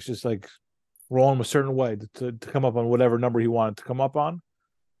roll dice, just like rolling them a certain way to come up on whatever number he wanted to come up on.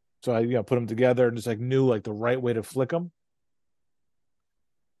 So I put them together and just like knew like the right way to flick them.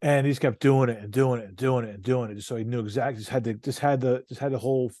 And he just kept doing it and doing it and doing it and doing it. Just so he knew exactly, just had the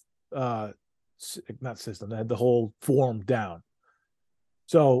whole not system, that had the whole form down.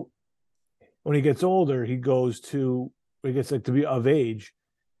 So when he gets older, when he gets like to be of age,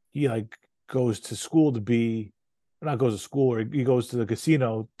 he like goes to school to be, not goes to school, or he goes to the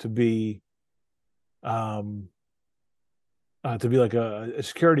casino to be like a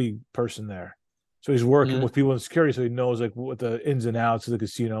security person there. So he's working with people in security, so he knows like what the ins and outs of the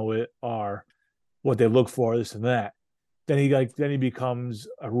casino are, what they look for, this and that. Then he becomes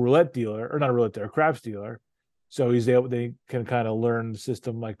a roulette dealer, or not a roulette dealer, a craps dealer. So they can kind of learn the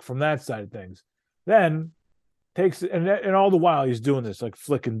system like from that side of things. Then and all the while he's doing this like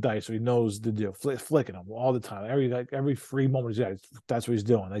flicking dice, so he knows the deal, flicking them all the time. Every free moment he's got, that's what he's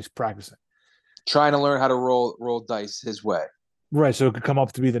doing. He's practicing, trying to learn how to roll dice his way. Right, so it could come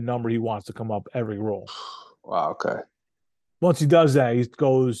up to be the number he wants to come up every roll. Wow. Okay. Once he does that, he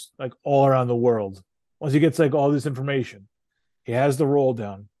goes like all around the world. Once he gets like all this information, he has the roll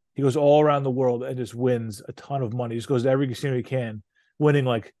down. He goes all around the world and just wins a ton of money. He just goes to every casino he can, winning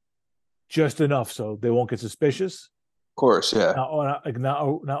like just enough so they won't get suspicious. Of course, yeah.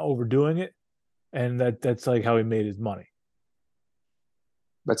 Not overdoing it, and that's like how he made his money.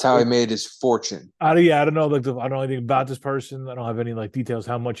 That's how he made his fortune. I don't know. Like, I don't know anything about this person. I don't have any like details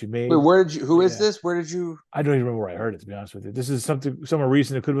how much he made. Wait, who is this? Where did you? I don't even remember where I heard it. To be honest with you, this is somewhere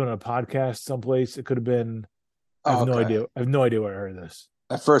recent. It could have been on a podcast someplace. It could have been. I have no idea. I have no idea where I heard this.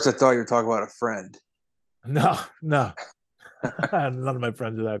 At first, I thought you were talking about a friend. No. None of my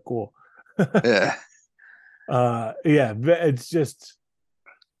friends are that cool. Yeah. Yeah,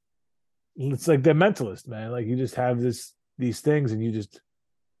 it's like the mentalist, man. Like you just have these things, and you just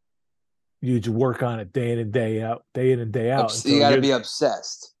work on it day in and day out, day in and day out You until got to you're be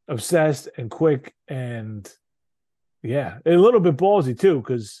obsessed. obsessed and quick, and yeah, a little bit ballsy too.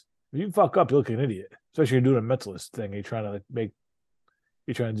 Because if you fuck up, you look like an idiot. Especially if you're doing a mentalist thing. You're trying to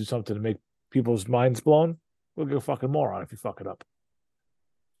you're trying to do something to make people's minds blown. Look like a fucking moron if you fuck it up.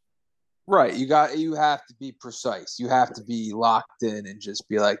 Right. You have to be precise. You have to be locked in and just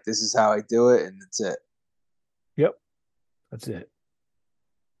be like, this is how I do it, and that's it. Yep, that's it.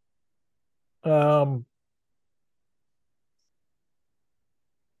 Um,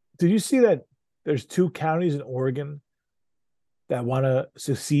 did you see that there's two counties in Oregon that want to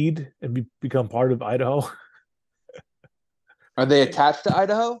secede and become part of Idaho? Are they attached to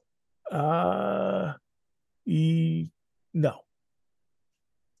Idaho? Uh, e- no.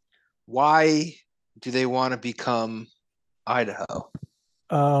 Why do they want to become Idaho?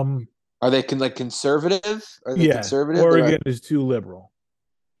 Um, Are they like conservative? Are they yeah, conservative? Oregon is too liberal.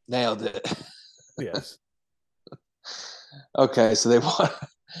 Nailed it. Yes. Okay, so they want.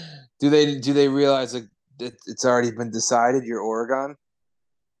 Do they realize like it's already been decided? You're Oregon.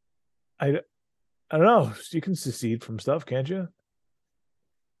 I I don't know. You can secede from stuff, can't you?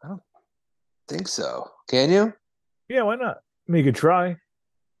 I don't think so. Can you? Yeah, why not? I mean, you could try.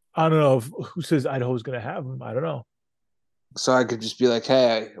 I don't know who says Idaho's going to have them. I don't know. So I could just be like,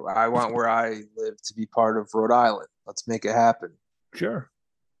 hey, I want where I live to be part of Rhode Island. Let's make it happen. Sure.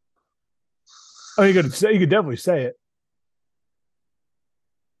 Oh, you could definitely say it.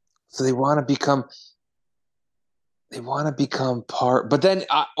 So they want to become part, but then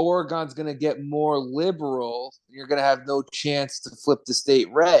Oregon's going to get more liberal. You're going to have no chance to flip the state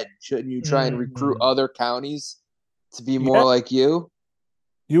red. Shouldn't you try and recruit Mm, other counties to be yeah, more like you?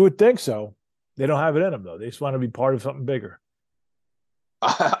 you would think so. They don't have it in them though. They just want to be part of something bigger.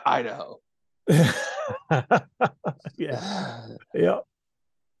 Idaho. Yeah. Yeah.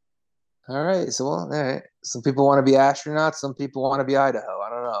 All right. So, well, all right. Some people want to be astronauts. Some people want to be Idaho. I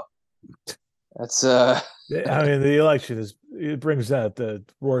don't know. That's I mean, the election it brings out the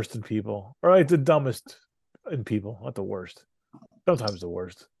worst in people, or like the dumbest in people, not the worst. Sometimes the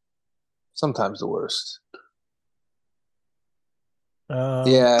worst. sometimes the worst. Um,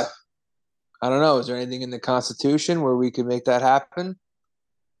 Yeah. I don't know. Is there anything in the Constitution where we could make that happen?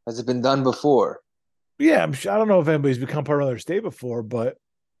 Has it been done before? yeah, I don't know if anybody's become part of their state before, but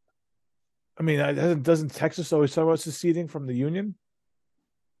I mean, doesn't Texas always talk about seceding from the union?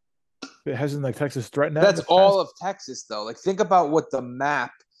 It hasn't like Texas threatened that in That's the past all of Texas, though. Like, think about what the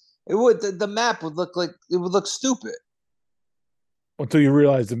map. It would the map would look like it would look stupid. until you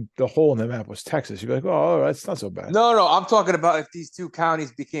realize the hole in the map was Texas. You'd be like, oh, that's not so bad. No, no, I'm talking about if these two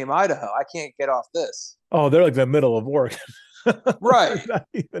counties became Idaho. I can't get off this. Oh, they're like the middle of Oregon. Right. Not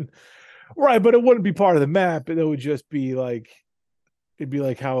even right, but it wouldn't be part of the map. It would just be like it'd be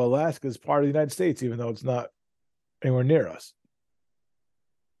like how Alaska is part of the United States, even though it's not anywhere near us.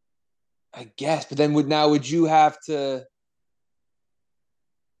 I guess, but then would you have to?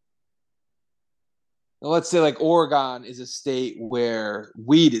 Let's say like Oregon is a state where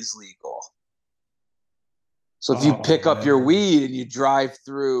weed is legal. So if you Oh pick up your man, weed and you drive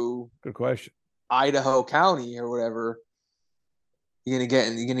through good question. Idaho County or whatever, you're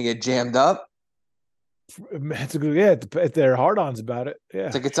gonna get jammed up. It's a good, yeah. If they're hard-ons about it, It's yeah,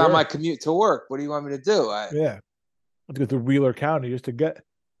 like it's on my sure, commute to work. What do you want me to do? yeah. I'll go through Wheeler County just to get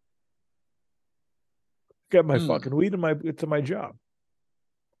my Hmm. fucking weed and my to my job.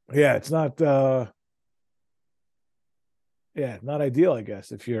 Yeah, it's not. Yeah, not ideal, I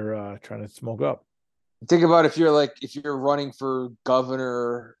guess, if you're trying to smoke up. Think about if you're running for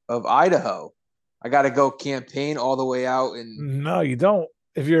governor of Idaho. I got to go campaign all the way out and No, you don't.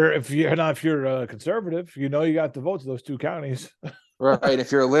 If you're conservative, you know you got the votes of those two counties. right.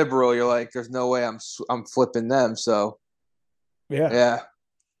 If you're a liberal, you're like, there's no way I'm flipping them. So Yeah. yeah.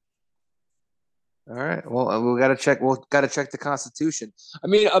 All right. Well, we got to check. We'll got to check the Constitution. I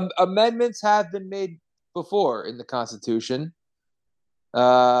mean, amendments have been made before in the Constitution.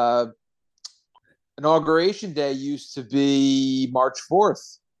 Uh, Inauguration Day used to be March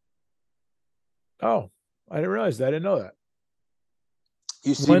 4th. Oh, I didn't realize that. I didn't know that.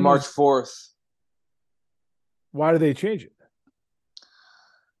 Used to be When March was 4th. why did they change it?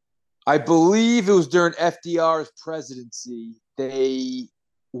 I believe it was during FDR's presidency. They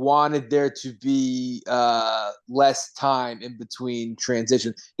wanted there to be less time in between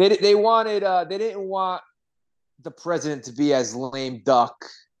transitions. They didn't want the president to be as lame duck.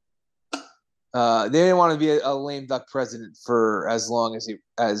 They didn't want to be a lame duck president for as long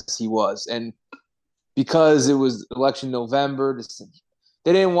as he was, and because it was election November.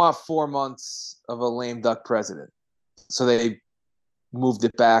 They didn't want 4 months of a lame duck president, so they moved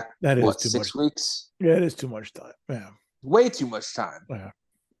it back. That is what, too 6 weeks? Yeah, it is too much time. Yeah, Way too much time. yeah,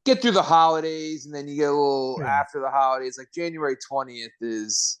 Get through the holidays, and then you get a little yeah. after the holidays. Like January 20th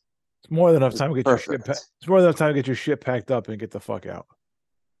is It's more than enough time to get perfect. It's more than enough time to get your shit packed up and get the fuck out.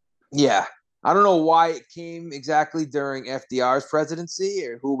 Yeah. I don't know why it came exactly during FDR's presidency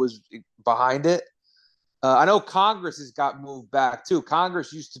or who was behind it. I know Congress has got moved back too.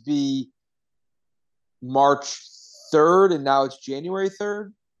 Congress used to be March 3rd, and now it's January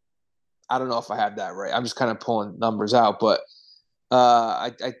 3rd. I don't know if I have that right. I'm just kind of pulling numbers out, but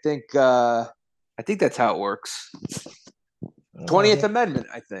I think that's how it works. 20th Amendment,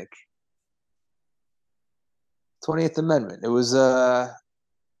 I think. 20th Amendment. It was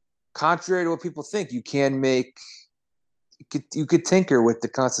contrary to what people think. You can make you could tinker with the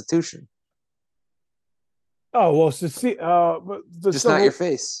Constitution. Oh well, just not your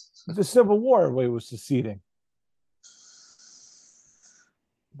face. The Civil War way was seceding.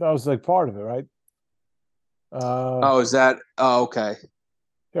 That was like part of it, right? Is that? Oh, okay.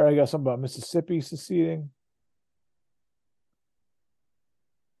 Here I got something about Mississippi seceding.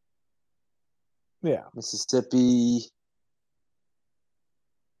 Yeah, Mississippi,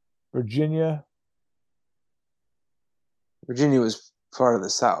 Virginia. Virginia was part of the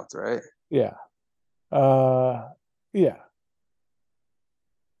South, right? Yeah. Yeah.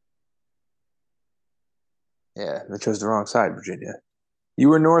 Yeah, they chose the wrong side, Virginia. You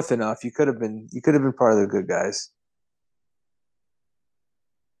were north enough. You could have been part of the good guys.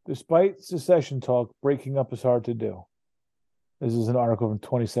 Despite secession talk, breaking up is hard to do. This is an article from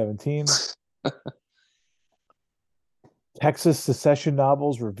 2017. Texas secession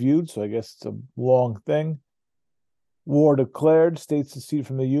novels reviewed, so I guess it's a long thing. War declared, states secede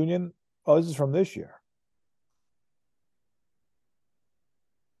from the Union. Oh, this is from this year.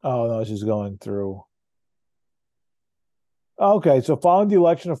 Oh, no, it's just going through. Okay, so following the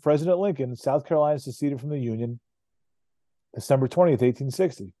election of President Lincoln, South Carolina seceded from the Union December 20th,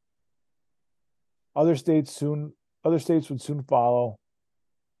 1860. Other states would soon follow,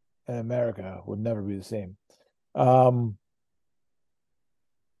 and America would never be the same.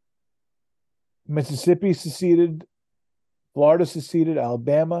 Mississippi seceded, Florida seceded,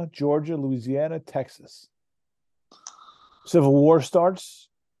 Alabama, Georgia, Louisiana, Texas. Civil War starts.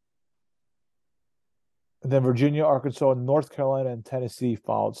 And then Virginia, Arkansas, North Carolina, and Tennessee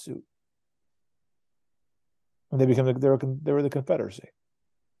followed suit. And they were the Confederacy.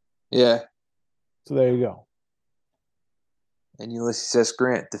 Yeah. So there you go. And Ulysses S.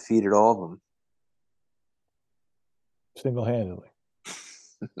 Grant defeated all of them. Single-handedly.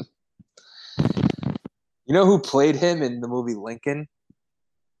 You know who played him in the movie Lincoln?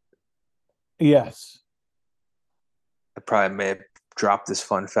 Yes. I probably may have dropped this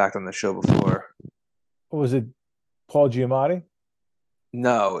fun fact on the show before. Was it Paul Giamatti?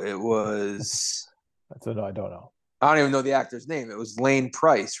 No, it was. I don't know. I don't even know the actor's name. It was Lane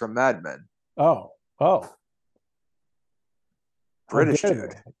Price from Mad Men. Oh. British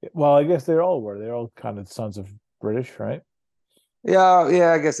dude. Well, I guess they all were. They're all kind of sons of British, right? Yeah.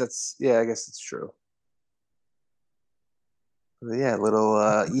 I guess it's true. But yeah,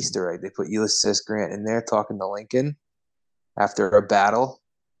 little Easter egg. They put Ulysses S. Grant in there talking to Lincoln after a battle.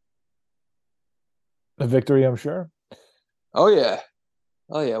 A victory, I'm sure. Oh yeah.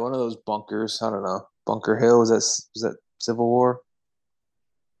 One of those bunkers. I don't know. Bunker Hill, was that Civil War?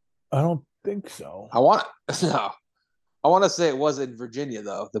 I don't think so. I want to say it was in Virginia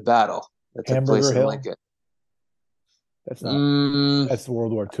though. The battle that took place in Lincoln. That's not. That's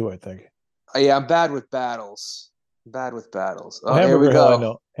World War II, I think. Yeah, I'm bad with battles. Oh, Hamburger here we Hill, go. I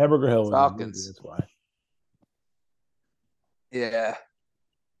know. Hamburger Hill was Falcons. That's why. Yeah.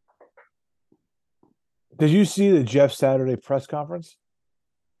 Did you see the Jeff Saturday press conference?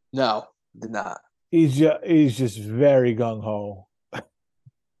 No, did not. He's just very gung ho.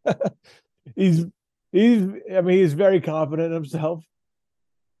 he's very confident in himself.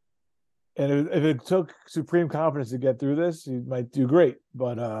 And if it took supreme confidence to get through this, he might do great.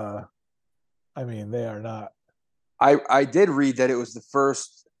 But they are not. I did read that it was the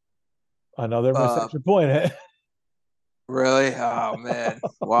first. Another missection point. Really? Oh man!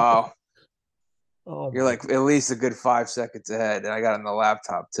 Wow. Oh, you're like at least a good 5 seconds ahead, and I got on the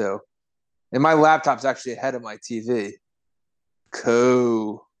laptop too. And my laptop's actually ahead of my TV.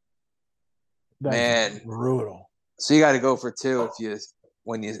 Cool. That's man, brutal. So you got to go for two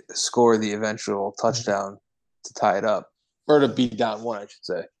when you score the eventual touchdown to tie it up, or to be down one, I should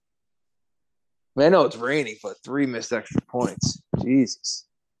say. I know it's raining, but 3 missed extra points. Jesus.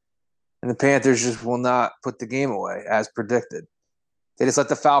 And the Panthers just will not put the game away as predicted. They just let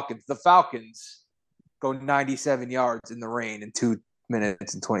the Falcons go 97 yards in the rain in 2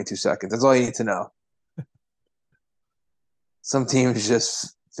 minutes and 22 seconds. That's all you need to know. Some teams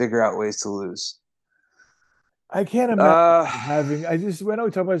just figure out ways to lose. I can't imagine having. I know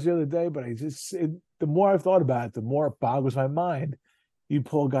we talked about this the other day, but the more I've thought about it, the more it boggles my mind. You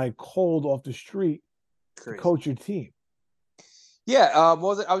pull a guy cold off the street to coach your team. Yeah, I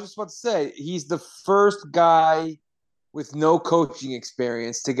was just about to say he's the first guy with no coaching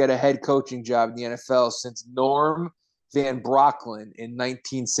experience to get a head coaching job in the NFL since Norm Van Brocklin in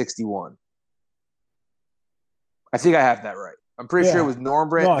 1961. I think I have that right. I'm pretty sure it was Norm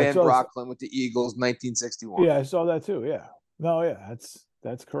Van Brocklin with the Eagles, 1961. Yeah, I saw that too. Yeah. No, yeah,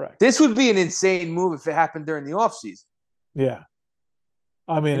 that's correct. This would be an insane move if it happened during the offseason. Yeah.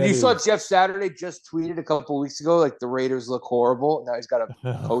 I mean, and you saw Jeff Saturday just tweeted a couple of weeks ago, like the Raiders look horrible. Now he's got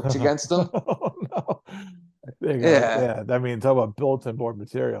a coach against them. Oh, no. Yeah. I mean, talk about bulletin board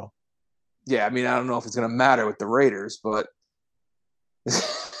material. Yeah, I mean, I don't know if it's going to matter with the Raiders, but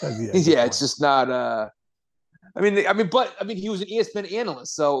yeah, it's just not. I mean, he was an ESPN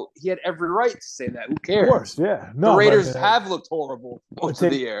analyst, so he had every right to say that. Who cares? Of course, yeah. No, the Raiders have looked horrible most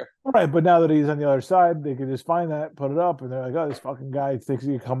of the year. Right, but now that he's on the other side, they can just find that, put it up, and they're like, oh, this fucking guy thinks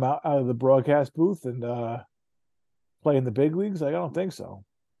he can come out of the broadcast booth and play in the big leagues? Like, I don't think so.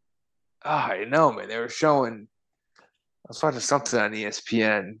 I know, man. They were showing – I was watching something on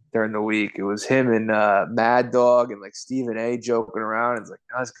ESPN during the week. It was him and Mad Dog and, like, Stephen A. joking around. It's like,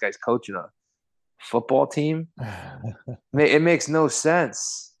 this guy's coaching a football team. It makes no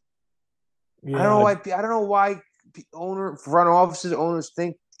sense. Yeah. I don't know why front offices, owners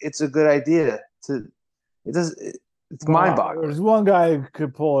think it's a good idea it's mind-boggling. There's one guy who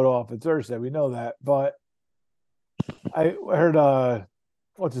could pull it off. It's Irsay. We know that. But I heard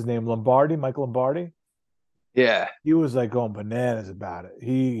what's his name? Michael Lombardi. Yeah. He was like going bananas about it.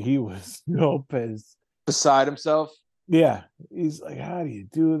 He was pissed. Beside himself. Yeah. He's like, how do you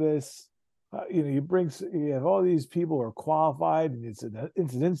do this? You have all these people who are qualified, and it's an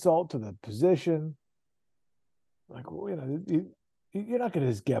insult to the position. Like, you're not going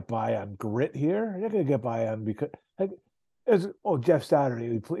to just get by on grit here. You're not going to get by on because Jeff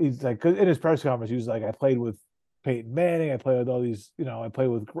Saturday. He's like, in his press conference, he was like, I played with Peyton Manning. I played with all these, I played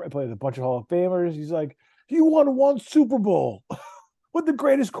with a bunch of Hall of Famers. He's like, you won one Super Bowl with the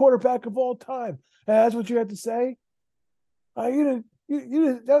greatest quarterback of all time, and that's what you had to say.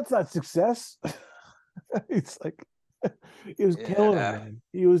 That's not success. It's like he was killing him, man.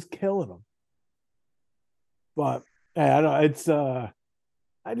 He was killing him. But I don't know. It's I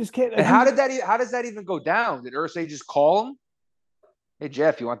just can't. And how does that even go down? Did Irsay just call him? Hey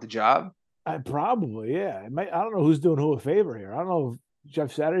Jeff, you want the job? Probably, yeah. I don't know who's doing who a favor here. I don't know if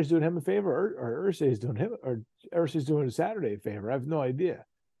Jeff Saturday's doing him a favor or Irsay's doing him or Irsay's doing Saturday a favor. I have no idea.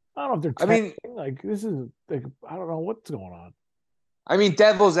 I don't know if they're like this is like I don't know what's going on. I mean,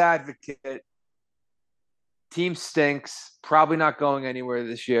 devil's advocate. Team stinks. Probably not going anywhere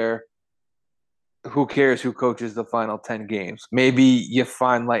this year. Who cares who coaches the final 10 games? Maybe you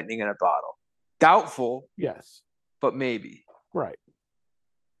find lightning in a bottle. Doubtful. Yes. But maybe. Right.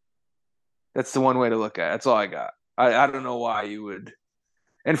 That's the one way to look at it. That's all I got. I don't know why you would.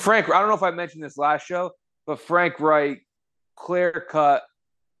 And Frank, I don't know if I mentioned this last show, but Frank Wright, clear cut,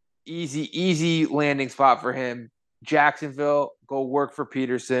 easy landing spot for him. Jacksonville, go work for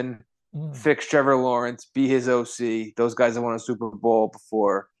Peterson, fix Trevor Lawrence, be his OC. Those guys have won a Super Bowl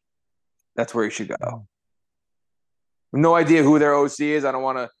before. That's where he should go. No idea who their OC is. I don't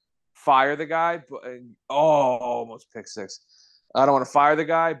want to fire the guy, but almost pick six. I don't want to fire the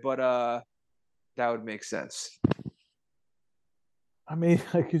guy, but that would make sense. I mean,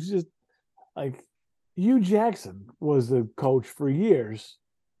 like it's just like Hugh Jackson was the coach for years.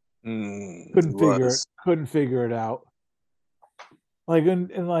 Couldn't figure it out. Like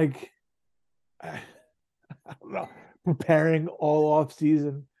and like I don't know, preparing all off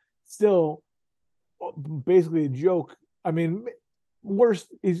season, still basically a joke. I mean, worse.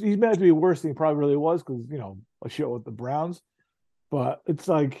 He's meant to be worse than he probably really was because a show with the Browns. But it's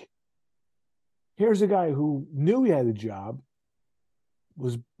like, here's a guy who knew he had a job,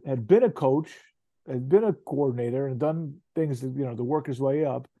 had been a coach, had been a coordinator, and done things to work his way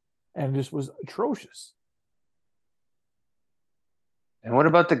up. And just was atrocious. And what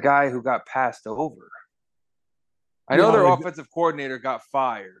about the guy who got passed over? I know their offensive coordinator got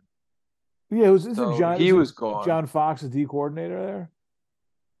fired. Yeah, was gone. John Fox, the D coordinator there?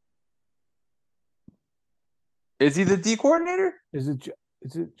 Is he the D coordinator? Is it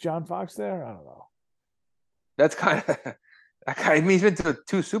John Fox there? I don't know. That's kind of He's been to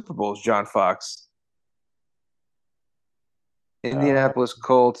 2 Super Bowls, John Fox. Uh, Indianapolis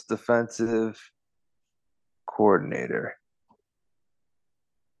Colts defensive coordinator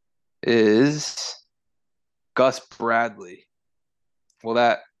is Gus Bradley. Well,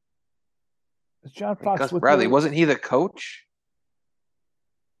 that is John wait, Fox Gus with Bradley the wasn't he the coach?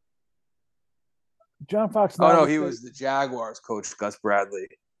 John Fox Oh not no, with he the? was the Jaguars coach, Gus Bradley.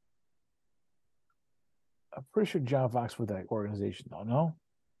 I'm pretty sure John Fox with that organization though. No.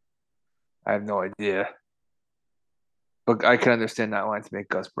 I have no idea, but I can understand not wanting to make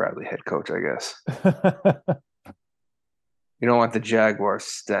Gus Bradley head coach. I guess you don't want the Jaguars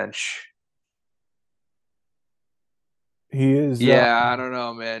stench. He is. Yeah, I don't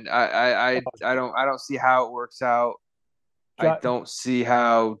know, man. I don't see how it works out. I John don't see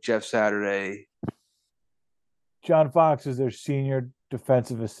how Jeff Saturday. John Fox is their senior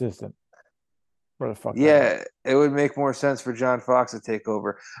defensive assistant. Where the fuck that is? Yeah, it would make more sense for John Fox to take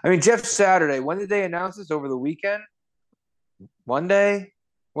over. I mean, Jeff Saturday. When did they announce this? Over the weekend? Monday?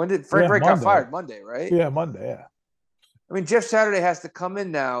 When did Frank Yeah, Reich got Monday. fired? Monday, right? Yeah, Monday. Yeah. I mean, Jeff Saturday has to come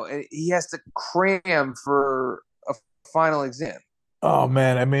in now, and he has to cram for a final exam. Oh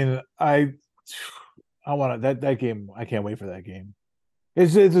man, I mean, I want that game. I can't wait for that game.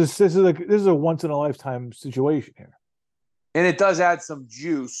 This is a once in a lifetime situation here. And it does add some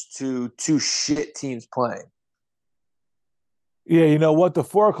juice to 2 shit teams playing. Yeah, you know what? The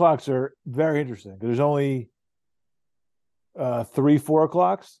 4 o'clocks are very interesting. There's only 3 4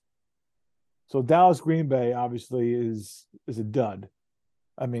 o'clocks. So Dallas Green Bay obviously is a dud.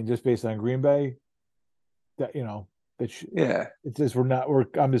 I mean, just based on Green Bay, that Yeah. it's just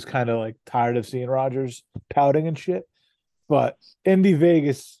I'm just kind of like tired of seeing Rodgers pouting and shit. But Indy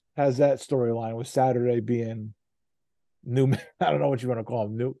Vegas has that storyline with Saturday being new. I don't know what you want to call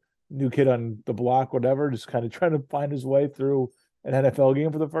him, new kid on the block, whatever, just kind of trying to find his way through an NFL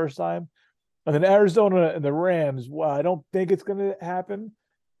game for the first time. And then Arizona and the Rams, well, I don't think it's going to happen.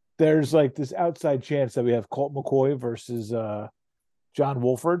 There's like this outside chance that we have Colt McCoy versus John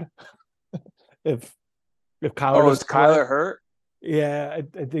Wolford. if if Kyler Oh, is doesn't play, Kyler hurt? yeah, I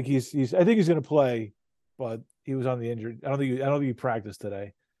think I think he's going to play, but he was on the injured. I don't think he practiced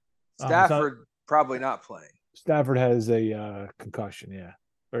today. It's not Stafford probably not playing. Stafford has a concussion, yeah,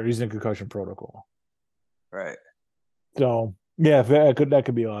 or he's in concussion protocol. Right. So yeah, that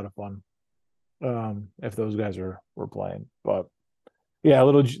could be a lot of fun if those guys were playing. But yeah, a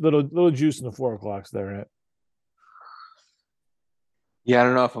little juice in the 4 o'clocks there. Right? Yeah, I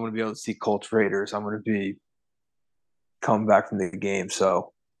don't know if I'm going to be able to see Colts Raiders. I'm going to be coming back from the game,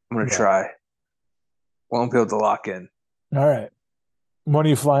 so I'm going to Yeah. try. Won't be able to lock in. All right. When are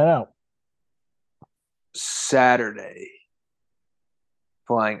you flying out? Saturday.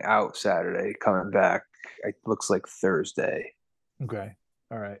 Flying out Saturday, coming back. It looks like Thursday. Okay.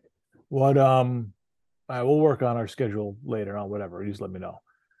 All right. What all right, we'll work on our schedule later on, whatever. You just let me know.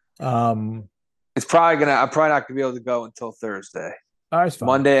 It's probably gonna. I'm probably not gonna be able to go until Thursday. All right, it's fine.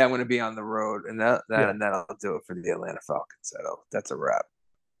 Monday, I'm gonna be on the road, and Yeah. and then I'll do it for the Atlanta Falcons. That's a wrap.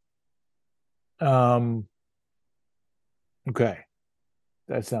 Okay.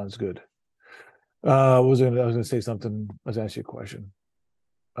 That sounds good. I was gonna say something. I was asking you a question.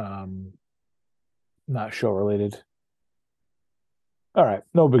 Um, not show related. All right,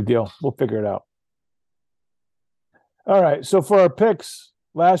 no big deal. We'll figure it out. All right. So for our picks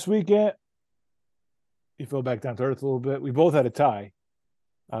last weekend, you fell back down to earth a little bit. We both had a tie.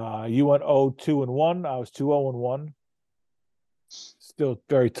 You went 0-2-1. I was 2-0-1. Still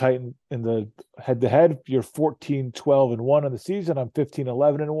very tight in the head-to-head. You're 14-12-1 on the season. I'm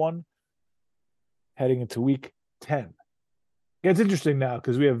 15-11-1. Heading into week 10. It's interesting now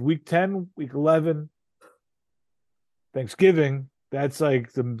because we have week 10, week 11, Thanksgiving. That's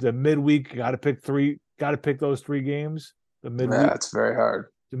like the midweek. Got to pick three. Got to pick those 3 games. The midweek. Yeah, it's very hard.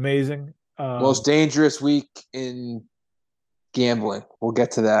 It's amazing. Most dangerous week in gambling. We'll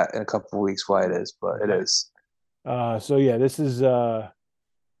get to that in a couple of weeks. Why it is, but it is. So yeah, this is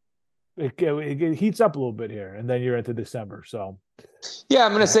it heats up a little bit here, and then you're into December. So yeah,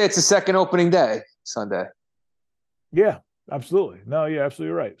 I'm gonna say it's the second opening day, Sunday. Yeah, absolutely. No, you're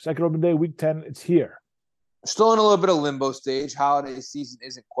absolutely right. Second open day, week 10, it's here. Still in a little bit of limbo stage. Holiday season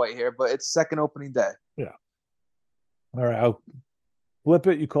isn't quite here, but it's second opening day. Yeah. All right, I'll flip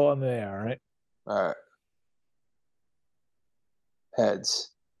it. You call it in the air. All right. All right. Heads.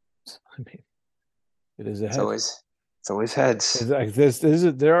 I mean, it is a head. It's always heads. It's like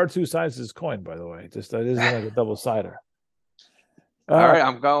there are 2 sides to this coin, by the way. Just that isn't like a double sider. All right,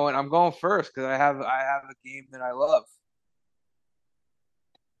 I'm going first because I have a game that I love.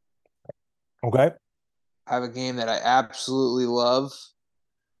 Okay. have a game that I absolutely love.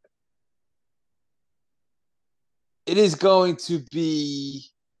 It is going to be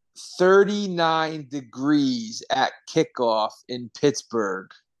 39 degrees at kickoff in Pittsburgh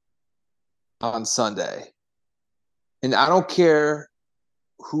on Sunday. And I don't care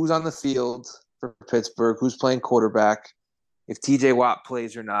who's on the field for Pittsburgh, who's playing quarterback, if TJ Watt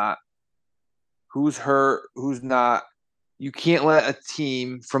plays or not, who's hurt, who's not. You can't let a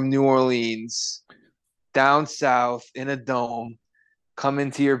team from New Orleans down south in a dome come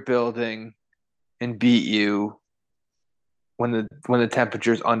into your building and beat you when the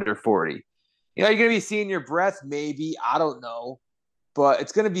temperature's under 40. You know, you're gonna be seeing your breath, maybe. I don't know. But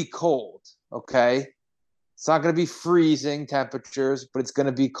it's gonna be cold, okay? It's not gonna be freezing temperatures, but it's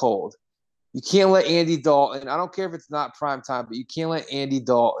gonna be cold. You can't let Andy Dalton, I don't care if it's not prime time, but you can't let Andy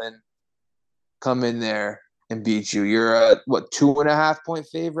Dalton come in there and beat you. You're a 2.5 point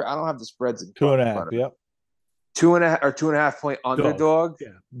favorite? I don't have the spreads in Two and a half. front of me. Yep. 2.5 point underdog. Yeah.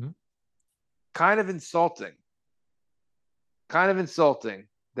 Mm-hmm. Kind of insulting.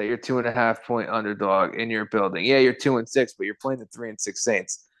 That you're 2.5 point underdog in your building. Yeah, you're 2-6, but you're playing the 3-6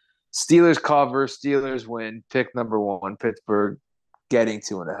 Saints. Steelers cover, Steelers win. Pick number 1, Pittsburgh getting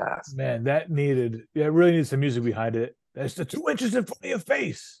 2.5. Man, that really needs some music behind it. That's the 2 inches in front of your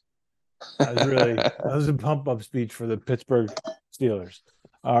face. That was a pump up speech for the Pittsburgh Steelers.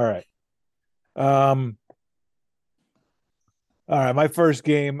 All right. All right. My first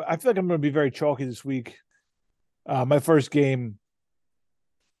game, I feel like I'm going to be very chalky this week. My first game,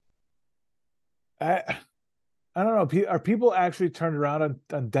 I don't know. Are people actually turned around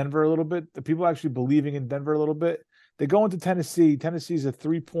on Denver a little bit? Are people actually believing in Denver a little bit? They go into Tennessee. Tennessee's a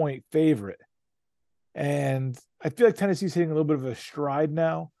 3-point favorite. And I feel like Tennessee's hitting a little bit of a stride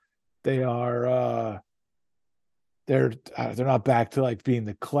now. They are they're not back to like being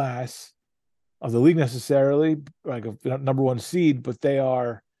the class of the league necessarily, like a number 1 seed, but they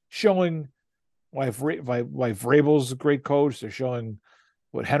are showing why Vrabel's a great coach. They're showing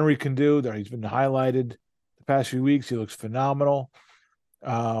what Henry can do. He's been highlighted the past few weeks. He looks phenomenal.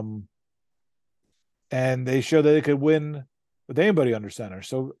 And they show that they could win with anybody under center.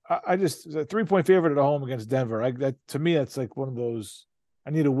 So I just a 3-point favorite at home against Denver. To me, that's like one of those. I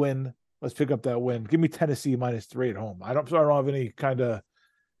need a win. Let's pick up that win. Give me Tennessee -3 at home. I don't have any kind of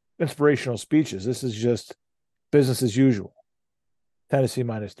inspirational speeches. This is just business as usual. Tennessee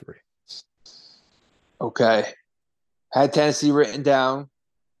 -3. Okay. Had Tennessee written down.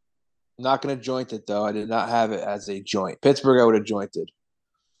 I'm not going to joint it, though. I did not have it as a joint. Pittsburgh, I would have jointed.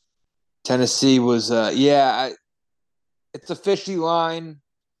 Tennessee was, it's a fishy line.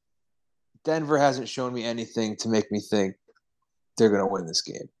 Denver hasn't shown me anything to make me think they're going to win this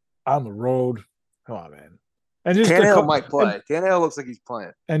game. On the road. Come on, man. And just Tannehill might play. Tannehill looks like he's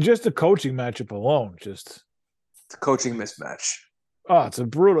playing. And just the coaching matchup alone, it's a coaching mismatch. Oh, it's a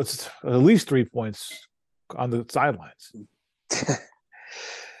brutal. It's at least 3 points on the sidelines.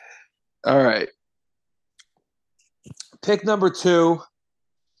 All right. Pick number 2.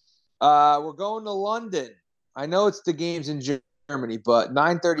 We're going to London. I know it's the games in Germany, but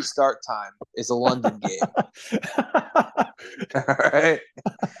 9:30 start time is a London game. All right.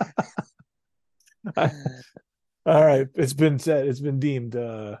 All right. It's been said. It's been deemed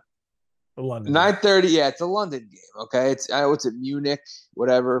a London. 9:30. Yeah, it's a London game. Okay. What's it? Munich,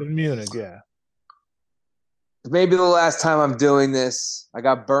 whatever. In Munich, yeah. Maybe the last time I'm doing this. I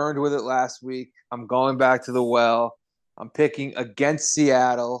got burned with it last week. I'm going back to the well. I'm picking against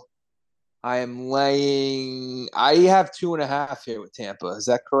Seattle. I have 2.5 here with Tampa. Is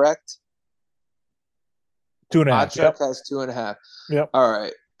that correct? 2.5. Check has 2.5. Yep. All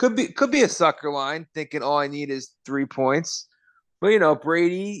right. Could be a sucker line, thinking all I need is 3 points. But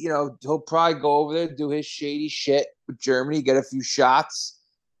Brady, he'll probably go over there, do his shady shit with Germany, get a few shots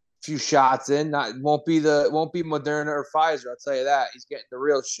in. Won't be Moderna or Pfizer, I'll tell you that. He's getting the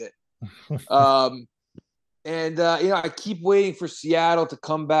real shit. I keep waiting for Seattle to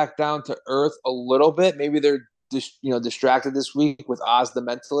come back down to earth a little bit. Maybe they're distracted this week with Oz the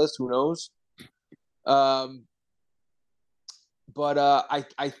Mentalist. Who knows? But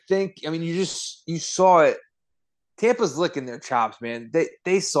I think you saw it. Tampa's licking their chops, man.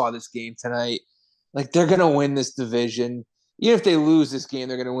 They saw this game tonight. Like, they're gonna win this division. Even if they lose this game,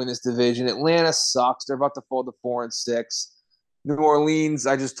 they're gonna win this division. Atlanta sucks. They're about to fall to 4-6. New Orleans,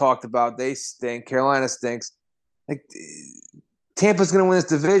 I just talked about, they stink. Carolina stinks. Like, Tampa's going to win this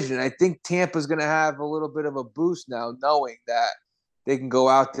division. I think Tampa's going to have a little bit of a boost now, knowing that they can go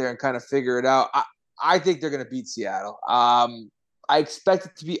out there and kind of figure it out. I think they're going to beat Seattle. I expect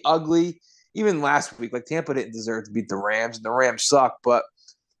it to be ugly. Even last week, like, Tampa didn't deserve to beat the Rams, and the Rams suck. But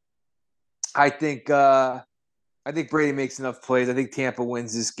I think I think Brady makes enough plays. I think Tampa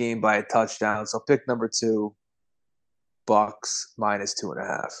wins this game by a touchdown. So pick number 2, Bucks minus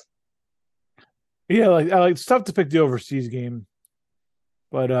 2.5. Yeah, it's tough to pick the overseas game,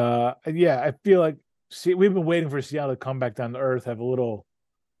 but yeah, I feel like we've been waiting for Seattle to come back down to earth, have a little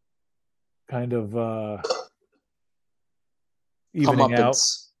kind of evening out.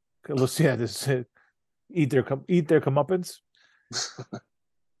 Comeuppance. Let's see, yeah, this eat their comeuppance,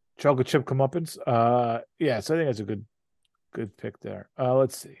 chocolate chip comeuppance. Yeah, so I think that's a good pick there.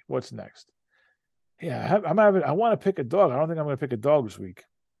 Let's see what's next. Yeah, I want to pick a dog. I don't think I'm going to pick a dog this week.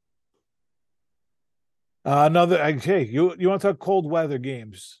 Hey, you want to talk cold weather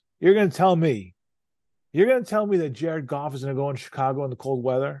games? You're going to tell me that Jared Goff is going to go in Chicago in the cold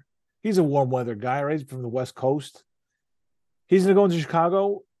weather? He's a warm weather guy, right? He's from the West Coast. He's going to go into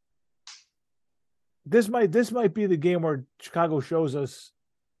Chicago. This might be the game where Chicago shows us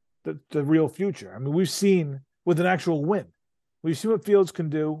the real future. I mean, we've seen with an actual win. We've seen what Fields can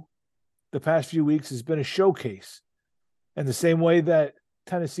do the past few weeks. Has been a showcase. And the same way that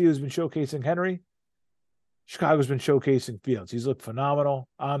Tennessee has been showcasing Henry, Chicago's been showcasing Fields. He's looked phenomenal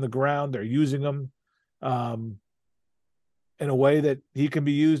on the ground. They're using him in a way that he can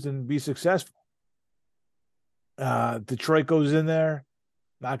be used and be successful. Detroit goes in there.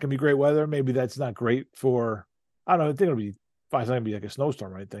 Not going to be great weather. Maybe that's not great for, I don't know. I think it'll be fine. It's not going to be like a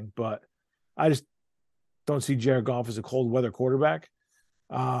snowstorm or anything, but I just don't see Jared Goff as a cold weather quarterback.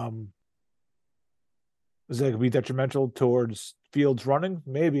 Is that going to be detrimental towards Fields running?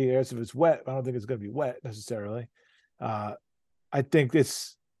 Maybe if it's wet. I don't think it's going to be wet necessarily. I think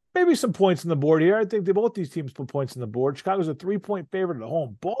it's maybe some points on the board here. I think both these teams put points on the board. Chicago's a 3-point favorite at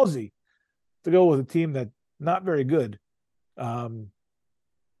home. Ballsy to go with a team that's not very good.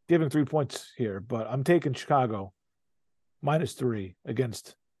 Giving 3 points here, but I'm taking Chicago -3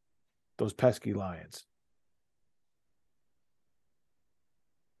 against those pesky Lions.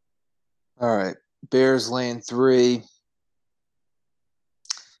 All right. Bears lane 3.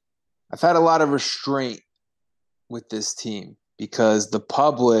 I've had a lot of restraint with this team because the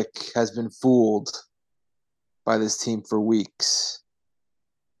public has been fooled by this team for weeks.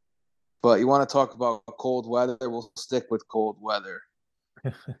 But you want to talk about cold weather? We'll stick with cold weather.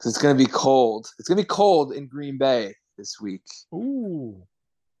 Because it's going to be cold. It's going to be cold in Green Bay this week. Ooh.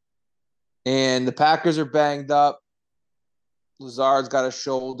 And the Packers are banged up. Lazard's got a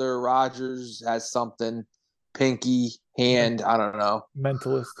shoulder. Rodgers has something. Pinky, hand, I don't know.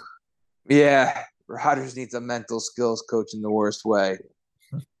 Mentalist. Yeah. Rodgers needs a mental skills coach in the worst way.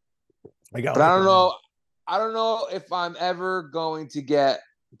 I don't know. I don't know if I'm ever going to get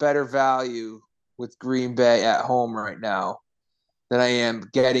better value with Green Bay at home right now than I am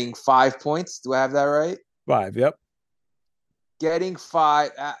getting 5 points. Do I have that right? 5, yep. Getting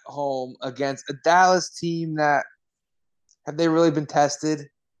 5 at home against a Dallas team that have they really been tested?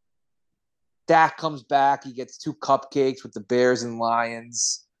 Dak comes back. He gets 2 cupcakes with the Bears and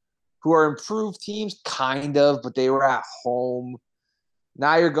Lions, who are improved teams, kind of, but they were at home.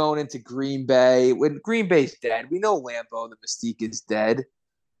 Now you're going into Green Bay. When Green Bay's dead, we know Lambeau, the mystique is dead.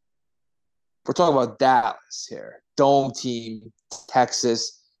 We're talking about Dallas here. Dome team,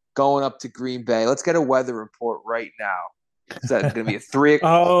 Texas, going up to Green Bay. Let's get a weather report right now. Is that going to be a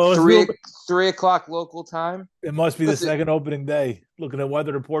 3 o'clock local time? It must be the second opening day. Looking at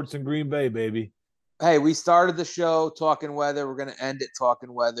weather reports in Green Bay, baby. Hey, we started the show talking weather. We're going to end it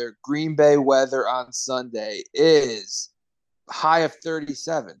talking weather. Green Bay weather on Sunday is high of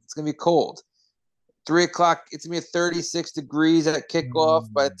 37. It's going to be cold. 3 o'clock, it's going to be 36 degrees at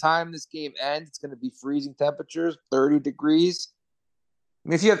kickoff. By the time this game ends, it's going to be freezing temperatures, 30 degrees. I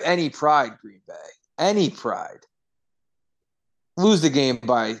mean, if you have any pride, Green Bay, any pride, lose the game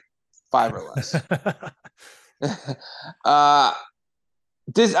by 5 or less.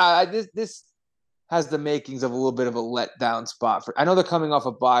 This has the makings of a little bit of a letdown spot. I know they're coming off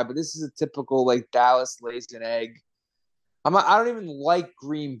a bye, but this is a typical like Dallas lays an egg. I don't even like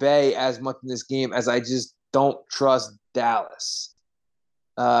Green Bay as much in this game as I just don't trust Dallas.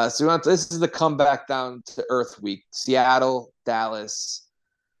 This is the comeback down to earth week. Seattle, Dallas.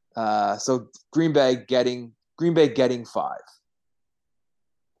 So Green Bay getting 5.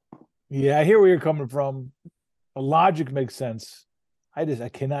 Yeah, I hear where you're coming from. The logic makes sense. I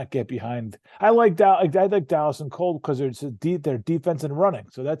cannot get behind. I like Dallas and cold because their defense and running.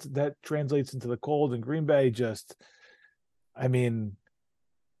 So that translates into the cold, and Green Bay just. I mean,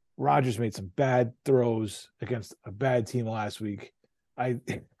 Rodgers made some bad throws against a bad team last week. I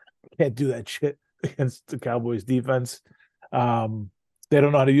can't do that shit against the Cowboys defense. They don't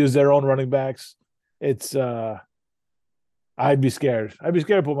know how to use their own running backs. It's I I'd be scared. I'd be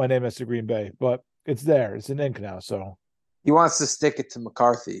scared to put my name next to Green Bay, but it's there. It's an ink now. So He wants to stick it to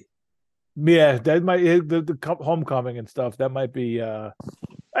McCarthy. yeah, that might the homecoming and stuff. That might be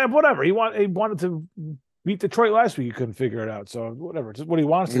whatever. He wanted to beat Detroit last week. He couldn't figure it out. So whatever. Just what he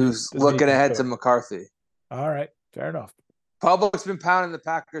wants He to do. was looking ahead to McCarthy. All right, fair enough. Public's been pounding the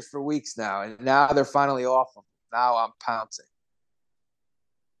Packers for weeks now, and now they're finally off them. Now I'm pouncing.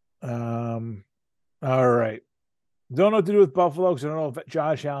 All right. Don't know what to do with Buffalo because I don't know if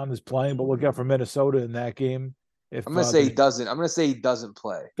Josh Allen is playing, but look out for Minnesota in that game. If I'm gonna say he doesn't. I'm gonna say he doesn't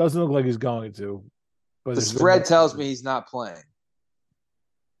play. Doesn't look like he's going to. But the spread tells me he's not playing.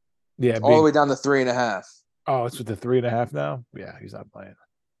 Yeah, all the way down to 3.5. Oh, it's with the 3.5 now. Yeah, he's not playing.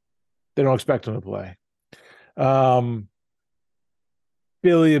 They don't expect him to play.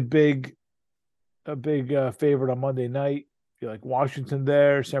 Philly, a big favorite on Monday night. You like Washington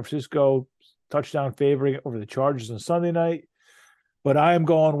there, San Francisco touchdown favoring over the Chargers on Sunday night. But I am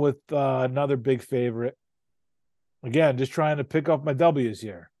going with another big favorite. Again, just trying to pick up my W's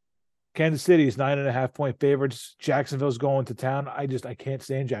here. Kansas City is 9.5-point favorites. Jacksonville's going to town. I can't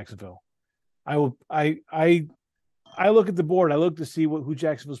stand Jacksonville. I look at the board. I look to see who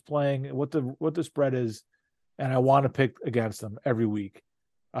Jacksonville's playing, what the spread is, and I want to pick against them every week.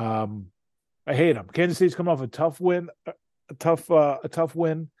 I hate them. Kansas City's coming off a tough win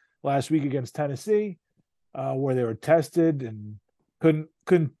last week against Tennessee, where they were tested and couldn't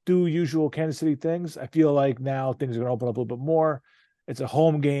do usual Kansas City things. I feel like now things are going to open up a little bit more. It's a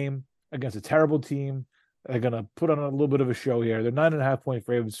home game against a terrible team. They're going to put on a little bit of a show here. They're 9.5-point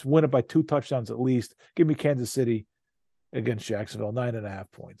favorites. Win it by 2 touchdowns at least. Give me Kansas City against Jacksonville,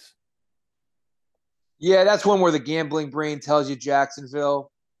 9.5 points. Yeah, that's one where the gambling brain tells you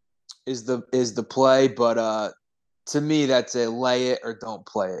Jacksonville is the play, but to me that's a lay it or don't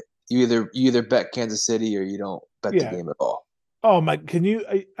play it. You either bet Kansas City or you don't bet the game at all. Oh my! Can you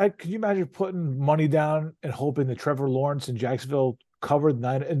imagine putting money down and hoping that Trevor Lawrence and Jacksonville covered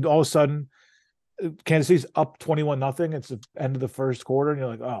 9, and all of a sudden Kansas City's up 21-0. It's the end of the first quarter, and you're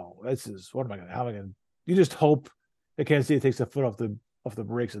like, oh, what am I going to? You just hope that Kansas City takes the foot off the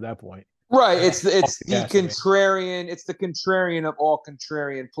brakes at that point. Right. It's the contrarian. It's the contrarian of all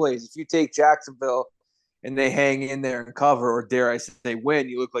contrarian plays. If you take Jacksonville and they hang in there and cover, or dare I say win,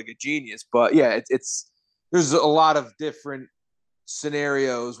 you look like a genius. But yeah, it's there's a lot of different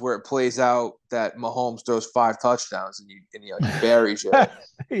scenarios where it plays out that Mahomes throws 5 touchdowns and he buries you.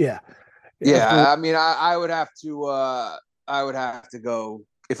 Yeah. I mean, I would have to go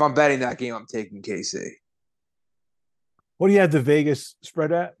if I'm betting that game. I'm taking KC. What do you have the Vegas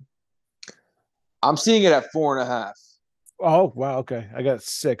spread at? I'm seeing it at 4.5. Oh wow, okay. I got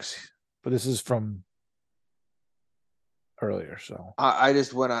 6, but this is from earlier. So I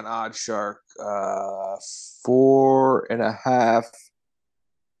just went on OddsShark, 4.5. I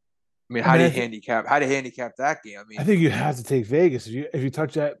mean, how do you handicap that game? I mean, I think you have to take Vegas if you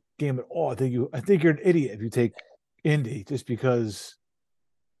touch that game at all. I think you're an idiot if you take Indy just because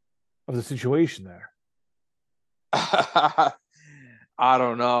of the situation there. I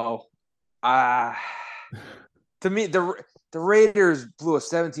don't know. To me, the Raiders blew a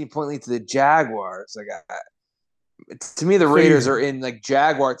 17-point lead to the Jaguars. To me, the Raiders are in like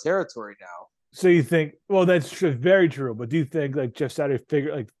Jaguar territory now. So you think? Well, that's true, very true. But do you think like Jeff Saturday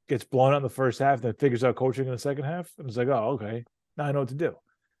gets blown out in the first half, then figures out coaching in the second half, and it's like, oh, okay, now I know what to do.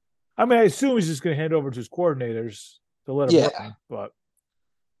 I mean, I assume he's just going to hand over to his coordinators to let him run, but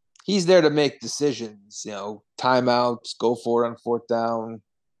he's there to make decisions. Timeouts, go for it on 4th down.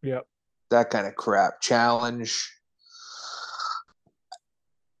 Yep. That kind of crap. Challenge.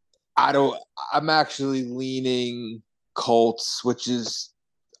 I'm actually leaning Colts, which is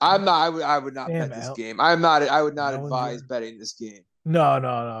I'm not. I would not bet this game. I would not advise betting this game.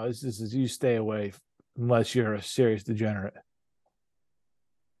 No. This is you stay away unless you're a serious degenerate. I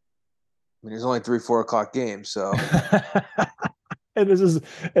mean, there's only 3-4 o'clock games, so. And this is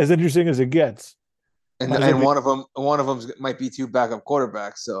as interesting as it gets. And one of them might be 2 backup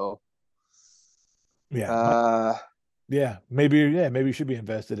quarterbacks. So. Yeah. Maybe you should be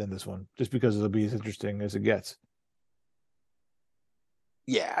invested in this one just because it'll be as interesting as it gets.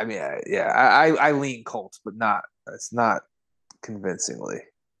 Yeah, I mean, I lean Colts, but it's not convincingly.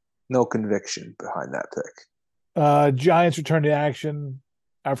 No conviction behind that pick. Giants return to action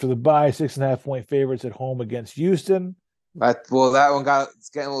after the bye, 6.5-point favorites at home against Houston. That one it's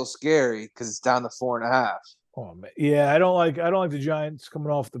getting a little scary because it's down to 4.5. Oh man, yeah, I don't like the Giants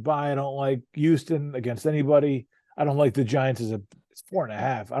coming off the bye. I don't like Houston against anybody. I don't like the Giants it's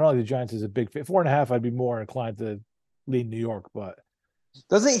 4.5. I don't like the Giants as a big 4.5. I'd be more inclined to lean New York, but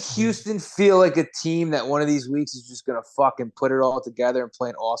Doesn't Houston feel like a team that one of these weeks is just gonna fucking put it all together and play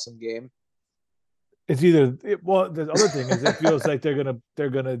an awesome game? It's well, the other thing is it feels like they're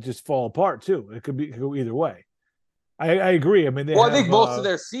gonna just fall apart too. It could go either way. I agree. I mean, they Well, I have think most of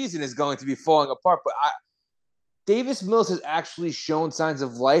their season is going to be falling apart, but Davis Mills has actually shown signs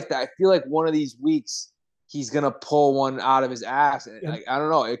of life that I feel like one of these weeks he's gonna pull one out of his ass. And like, I don't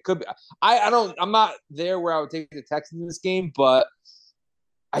know. It could be. I don't. I'm not there where I would take the Texans in this game, but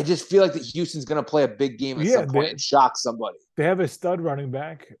I just feel like that Houston's gonna play a big game at some point and shock somebody. They have a stud running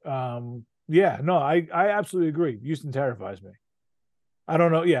back. Yeah, no, I absolutely agree. Houston terrifies me. I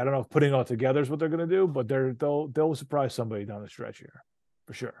don't know. Yeah, I don't know if putting all together is what they're going to do, but they'll surprise somebody down the stretch here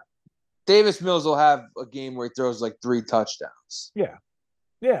for sure. Davis Mills will have a game where he throws like 3 touchdowns. Yeah.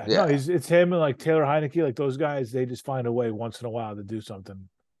 No, it's him and like Taylor Heineke, like those guys. They just find a way once in a while to do something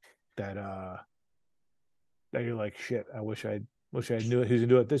that you're like, shit. I wish I knew it. Who's gonna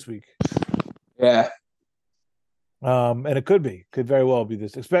do it this week? Yeah. And it could very well be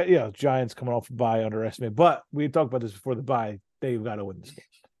this. Expect, Giants coming off a bye, underestimate. But we talked about this before the bye. They've got to win this game.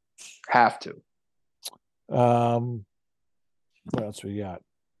 Have to. What else we got?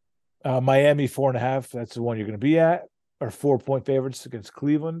 Miami 4.5. That's the one you're going to be at. Or 4-point favorites against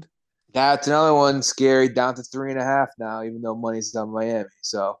Cleveland. That's another one scary. Down to 3.5 now, even though money's on Miami.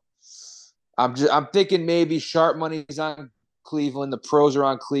 So I'm thinking maybe sharp money's on Cleveland. The pros are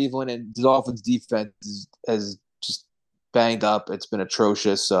on Cleveland, and the Dolphins' defense has just banged up. It's been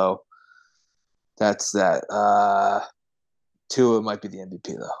atrocious. So that's that. Tua might be the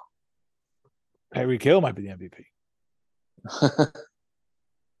MVP though. Tyreek Hill might be the MVP.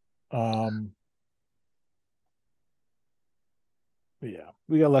 Yeah,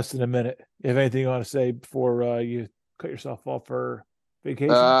 we got less than a minute. If anything you want to say before you cut yourself off for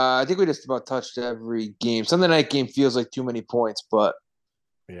vacation? I think we just about touched every game. Sunday night game feels like too many points, but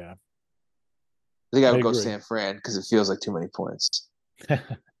yeah, I think I would go San Fran because it feels like too many points.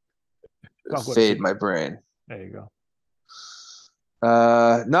 Fade my brain. There you go.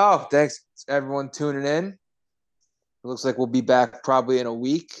 No, thanks everyone tuning in. It looks like we'll be back probably in a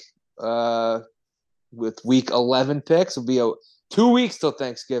week. With week 11 picks, it'll be 2 weeks till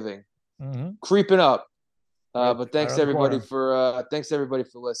Thanksgiving. Mm-hmm. Creeping up. But thanks everybody for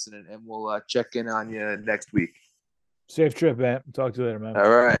listening, and we'll check in on you next week. Safe trip, man. Talk to you later, man. All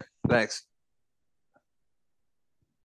right. Thanks.